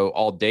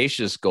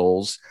 audacious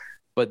goals,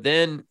 but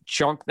then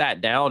chunk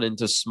that down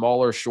into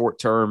smaller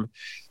short-term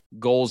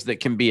goals that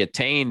can be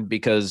attained,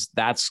 because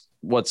that's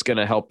what's going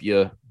to help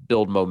you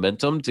build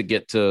momentum to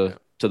get to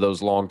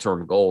those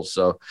long-term goals.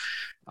 So,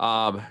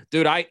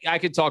 dude, I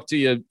could talk to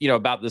you,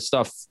 about this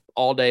stuff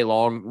all day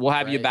long. We'll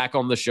have you back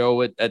on the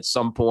show at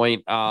some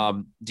point.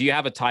 Do you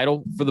have a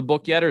title for the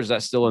book yet, or is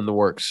that still in the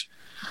works?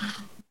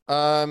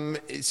 So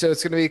it's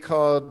going to be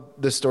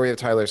called The Story of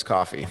Tyler's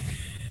Coffee.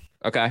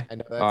 Okay. I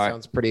know that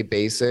sounds pretty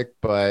basic,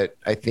 but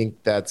I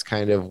think that's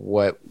kind of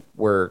what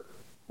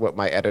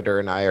my editor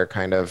and I are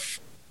kind of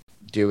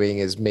doing,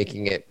 is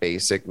making it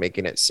basic,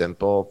 making it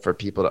simple for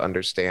people to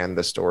understand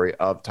the story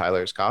of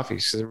Tyler's Coffee,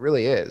 because it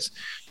really is.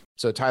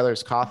 So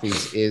Tyler's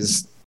Coffees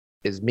is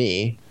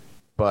me,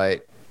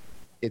 but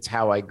it's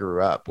how I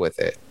grew up with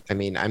it. I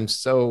mean, I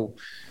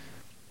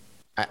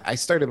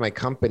started my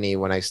company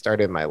when I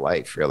started my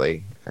life,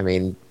 really. I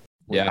mean,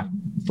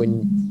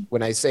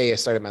 when I say I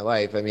started my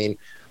life, I mean,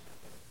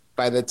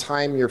 by the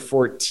time you're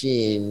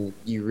 14,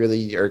 you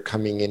really are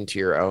coming into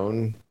your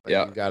own.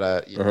 Like you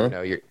gotta,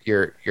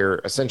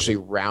 you're essentially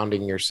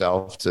rounding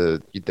yourself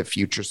to the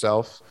future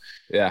self.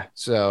 Yeah.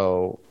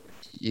 So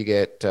you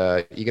get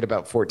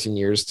about 14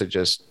 years to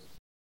just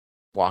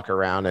walk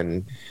around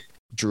and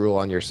drool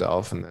on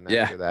yourself, and then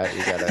after that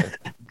you gotta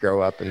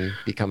grow up and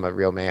become a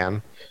real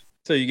man.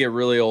 So you get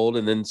really old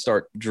and then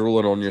start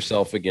drooling on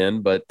yourself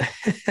again. But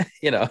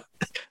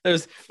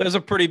there's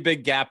a pretty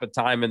big gap of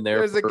time in there.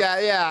 There's a gap.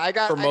 Yeah, I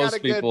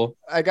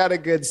got a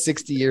good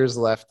 60 years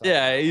left.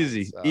 Yeah,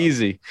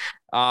 easy.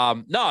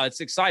 No,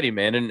 it's exciting,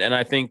 man. And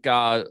I think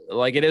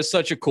like it is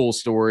such a cool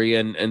story.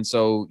 And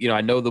so,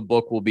 I know the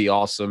book will be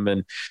awesome.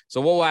 And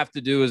so what we'll have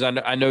to do is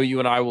I know you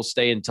and I will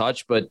stay in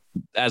touch, but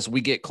as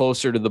we get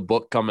closer to the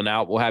book coming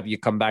out, we'll have you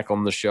come back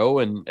on the show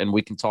and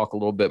we can talk a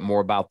little bit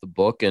more about the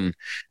book and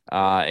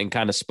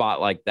kind of spot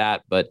like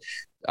that. But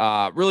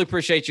really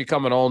appreciate you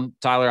coming on,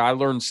 Tyler. I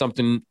learned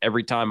something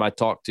every time I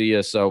talk to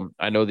you. So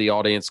I know the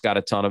audience got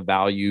a ton of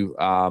value.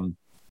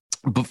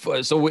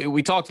 So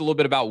we talked a little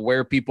bit about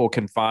where people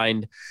can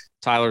find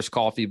Tyler's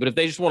Coffee, but if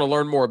they just want to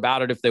learn more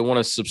about it, if they want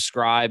to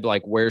subscribe,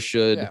 like where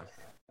should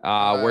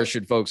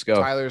folks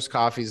go?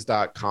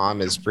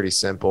 tylerscoffees.com is pretty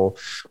simple.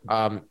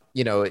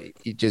 You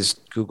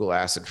just Google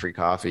acid free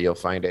coffee, you'll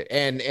find it.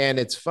 And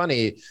it's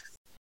funny.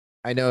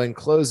 I know in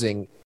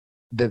closing,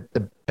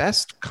 the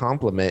best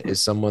compliment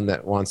is someone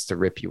that wants to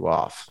rip you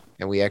off.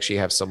 And we actually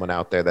have someone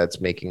out there that's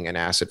making an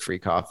acid free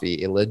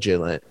coffee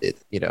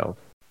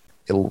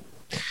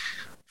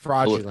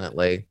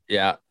fraudulently.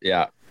 Yeah.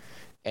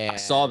 And I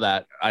saw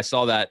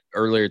that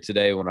earlier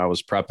today when I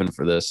was prepping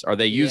for this. Are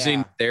they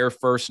using their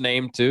first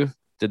name too?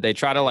 Did they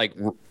try to like?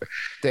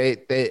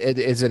 It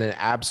is an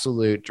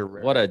absolute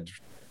direct. What a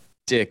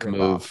dick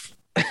move.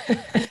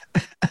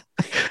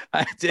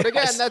 But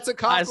again, that's a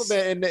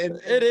compliment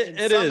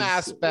in some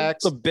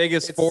aspects. It's the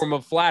biggest form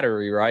of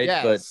flattery, right?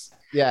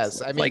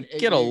 Yes. I mean,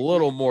 get a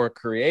little more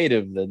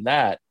creative than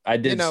that. I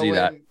did see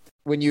that.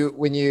 When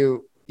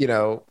you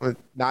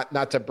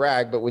not to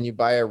brag, but when you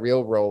buy a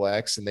real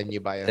Rolex and then you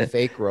buy a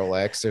fake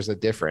Rolex, there's a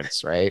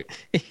difference, right?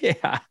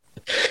 Yeah.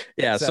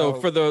 Yeah. So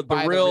for the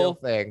buy real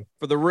thing,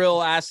 for the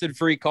real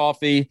acid-free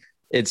coffee,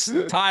 it's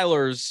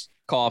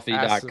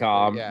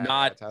tylerscoffee.com,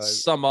 not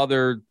some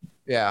other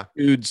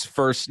dude's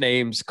first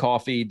names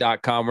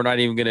coffee.com. We're not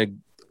even going to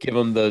give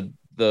them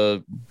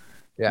the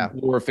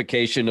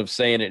glorification of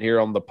saying it here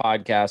on the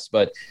podcast.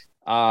 But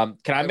can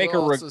I make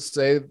go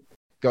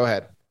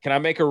ahead. Can I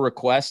make a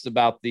request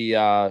about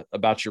the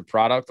about your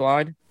product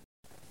line?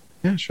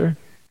 Yeah, sure.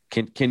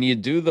 Can you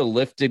do the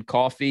lifted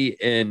coffee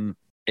in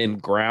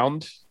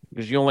ground?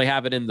 Because you only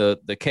have it in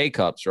the K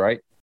cups, right?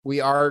 We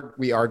are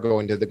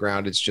going to the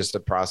ground. It's just a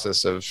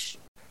process of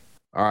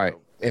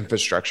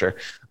infrastructure.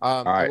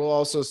 I will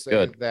also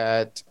say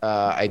that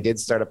I did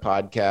start a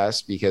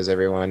podcast because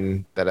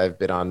everyone that I've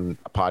been on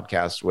a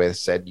podcast with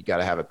said you got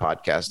to have a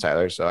podcast,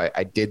 Tyler. So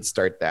I did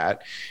start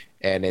that,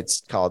 and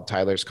it's called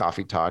Tyler's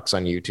Coffee Talks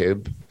on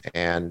YouTube.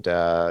 And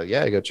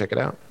go check it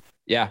out.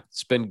 Yeah,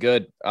 it's been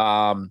good.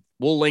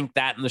 We'll link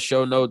that in the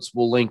show notes.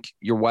 We'll link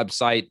your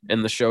website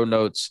in the show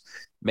notes.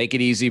 Make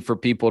it easy for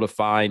people to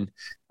find.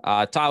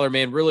 Tyler,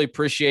 man, really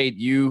appreciate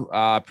you.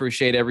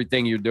 Appreciate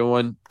everything you're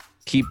doing.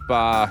 Keep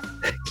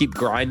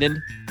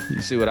grinding.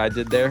 You see what I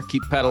did there?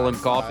 Keep peddling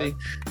coffee.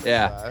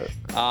 Yeah.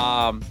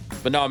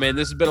 But no, man,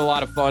 this has been a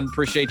lot of fun.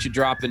 Appreciate you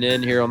dropping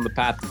in here on the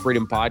Path to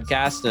Freedom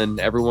podcast, and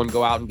everyone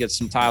go out and get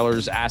some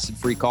Tyler's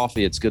acid-free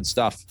coffee. It's good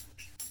stuff.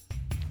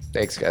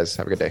 Thanks, guys.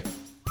 Have a good day.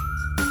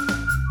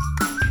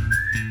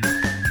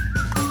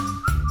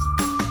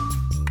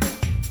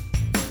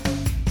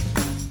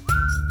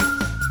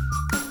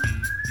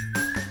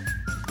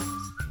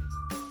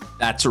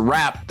 That's a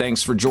wrap.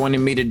 Thanks for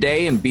joining me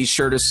today, and be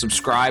sure to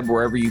subscribe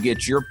wherever you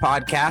get your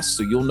podcasts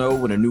so you'll know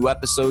when a new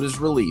episode is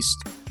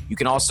released. You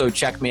can also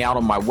check me out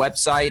on my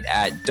website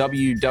at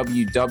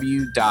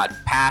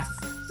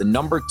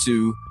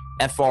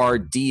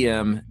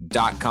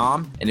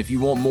www.path2frdm.com. And if you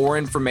want more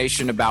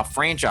information about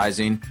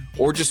franchising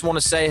or just want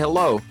to say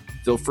hello,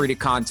 feel free to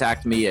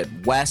contact me at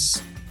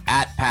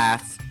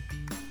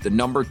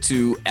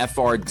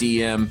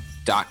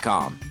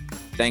wes@path2frdm.com.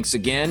 Thanks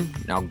again.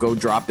 Now go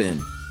drop in.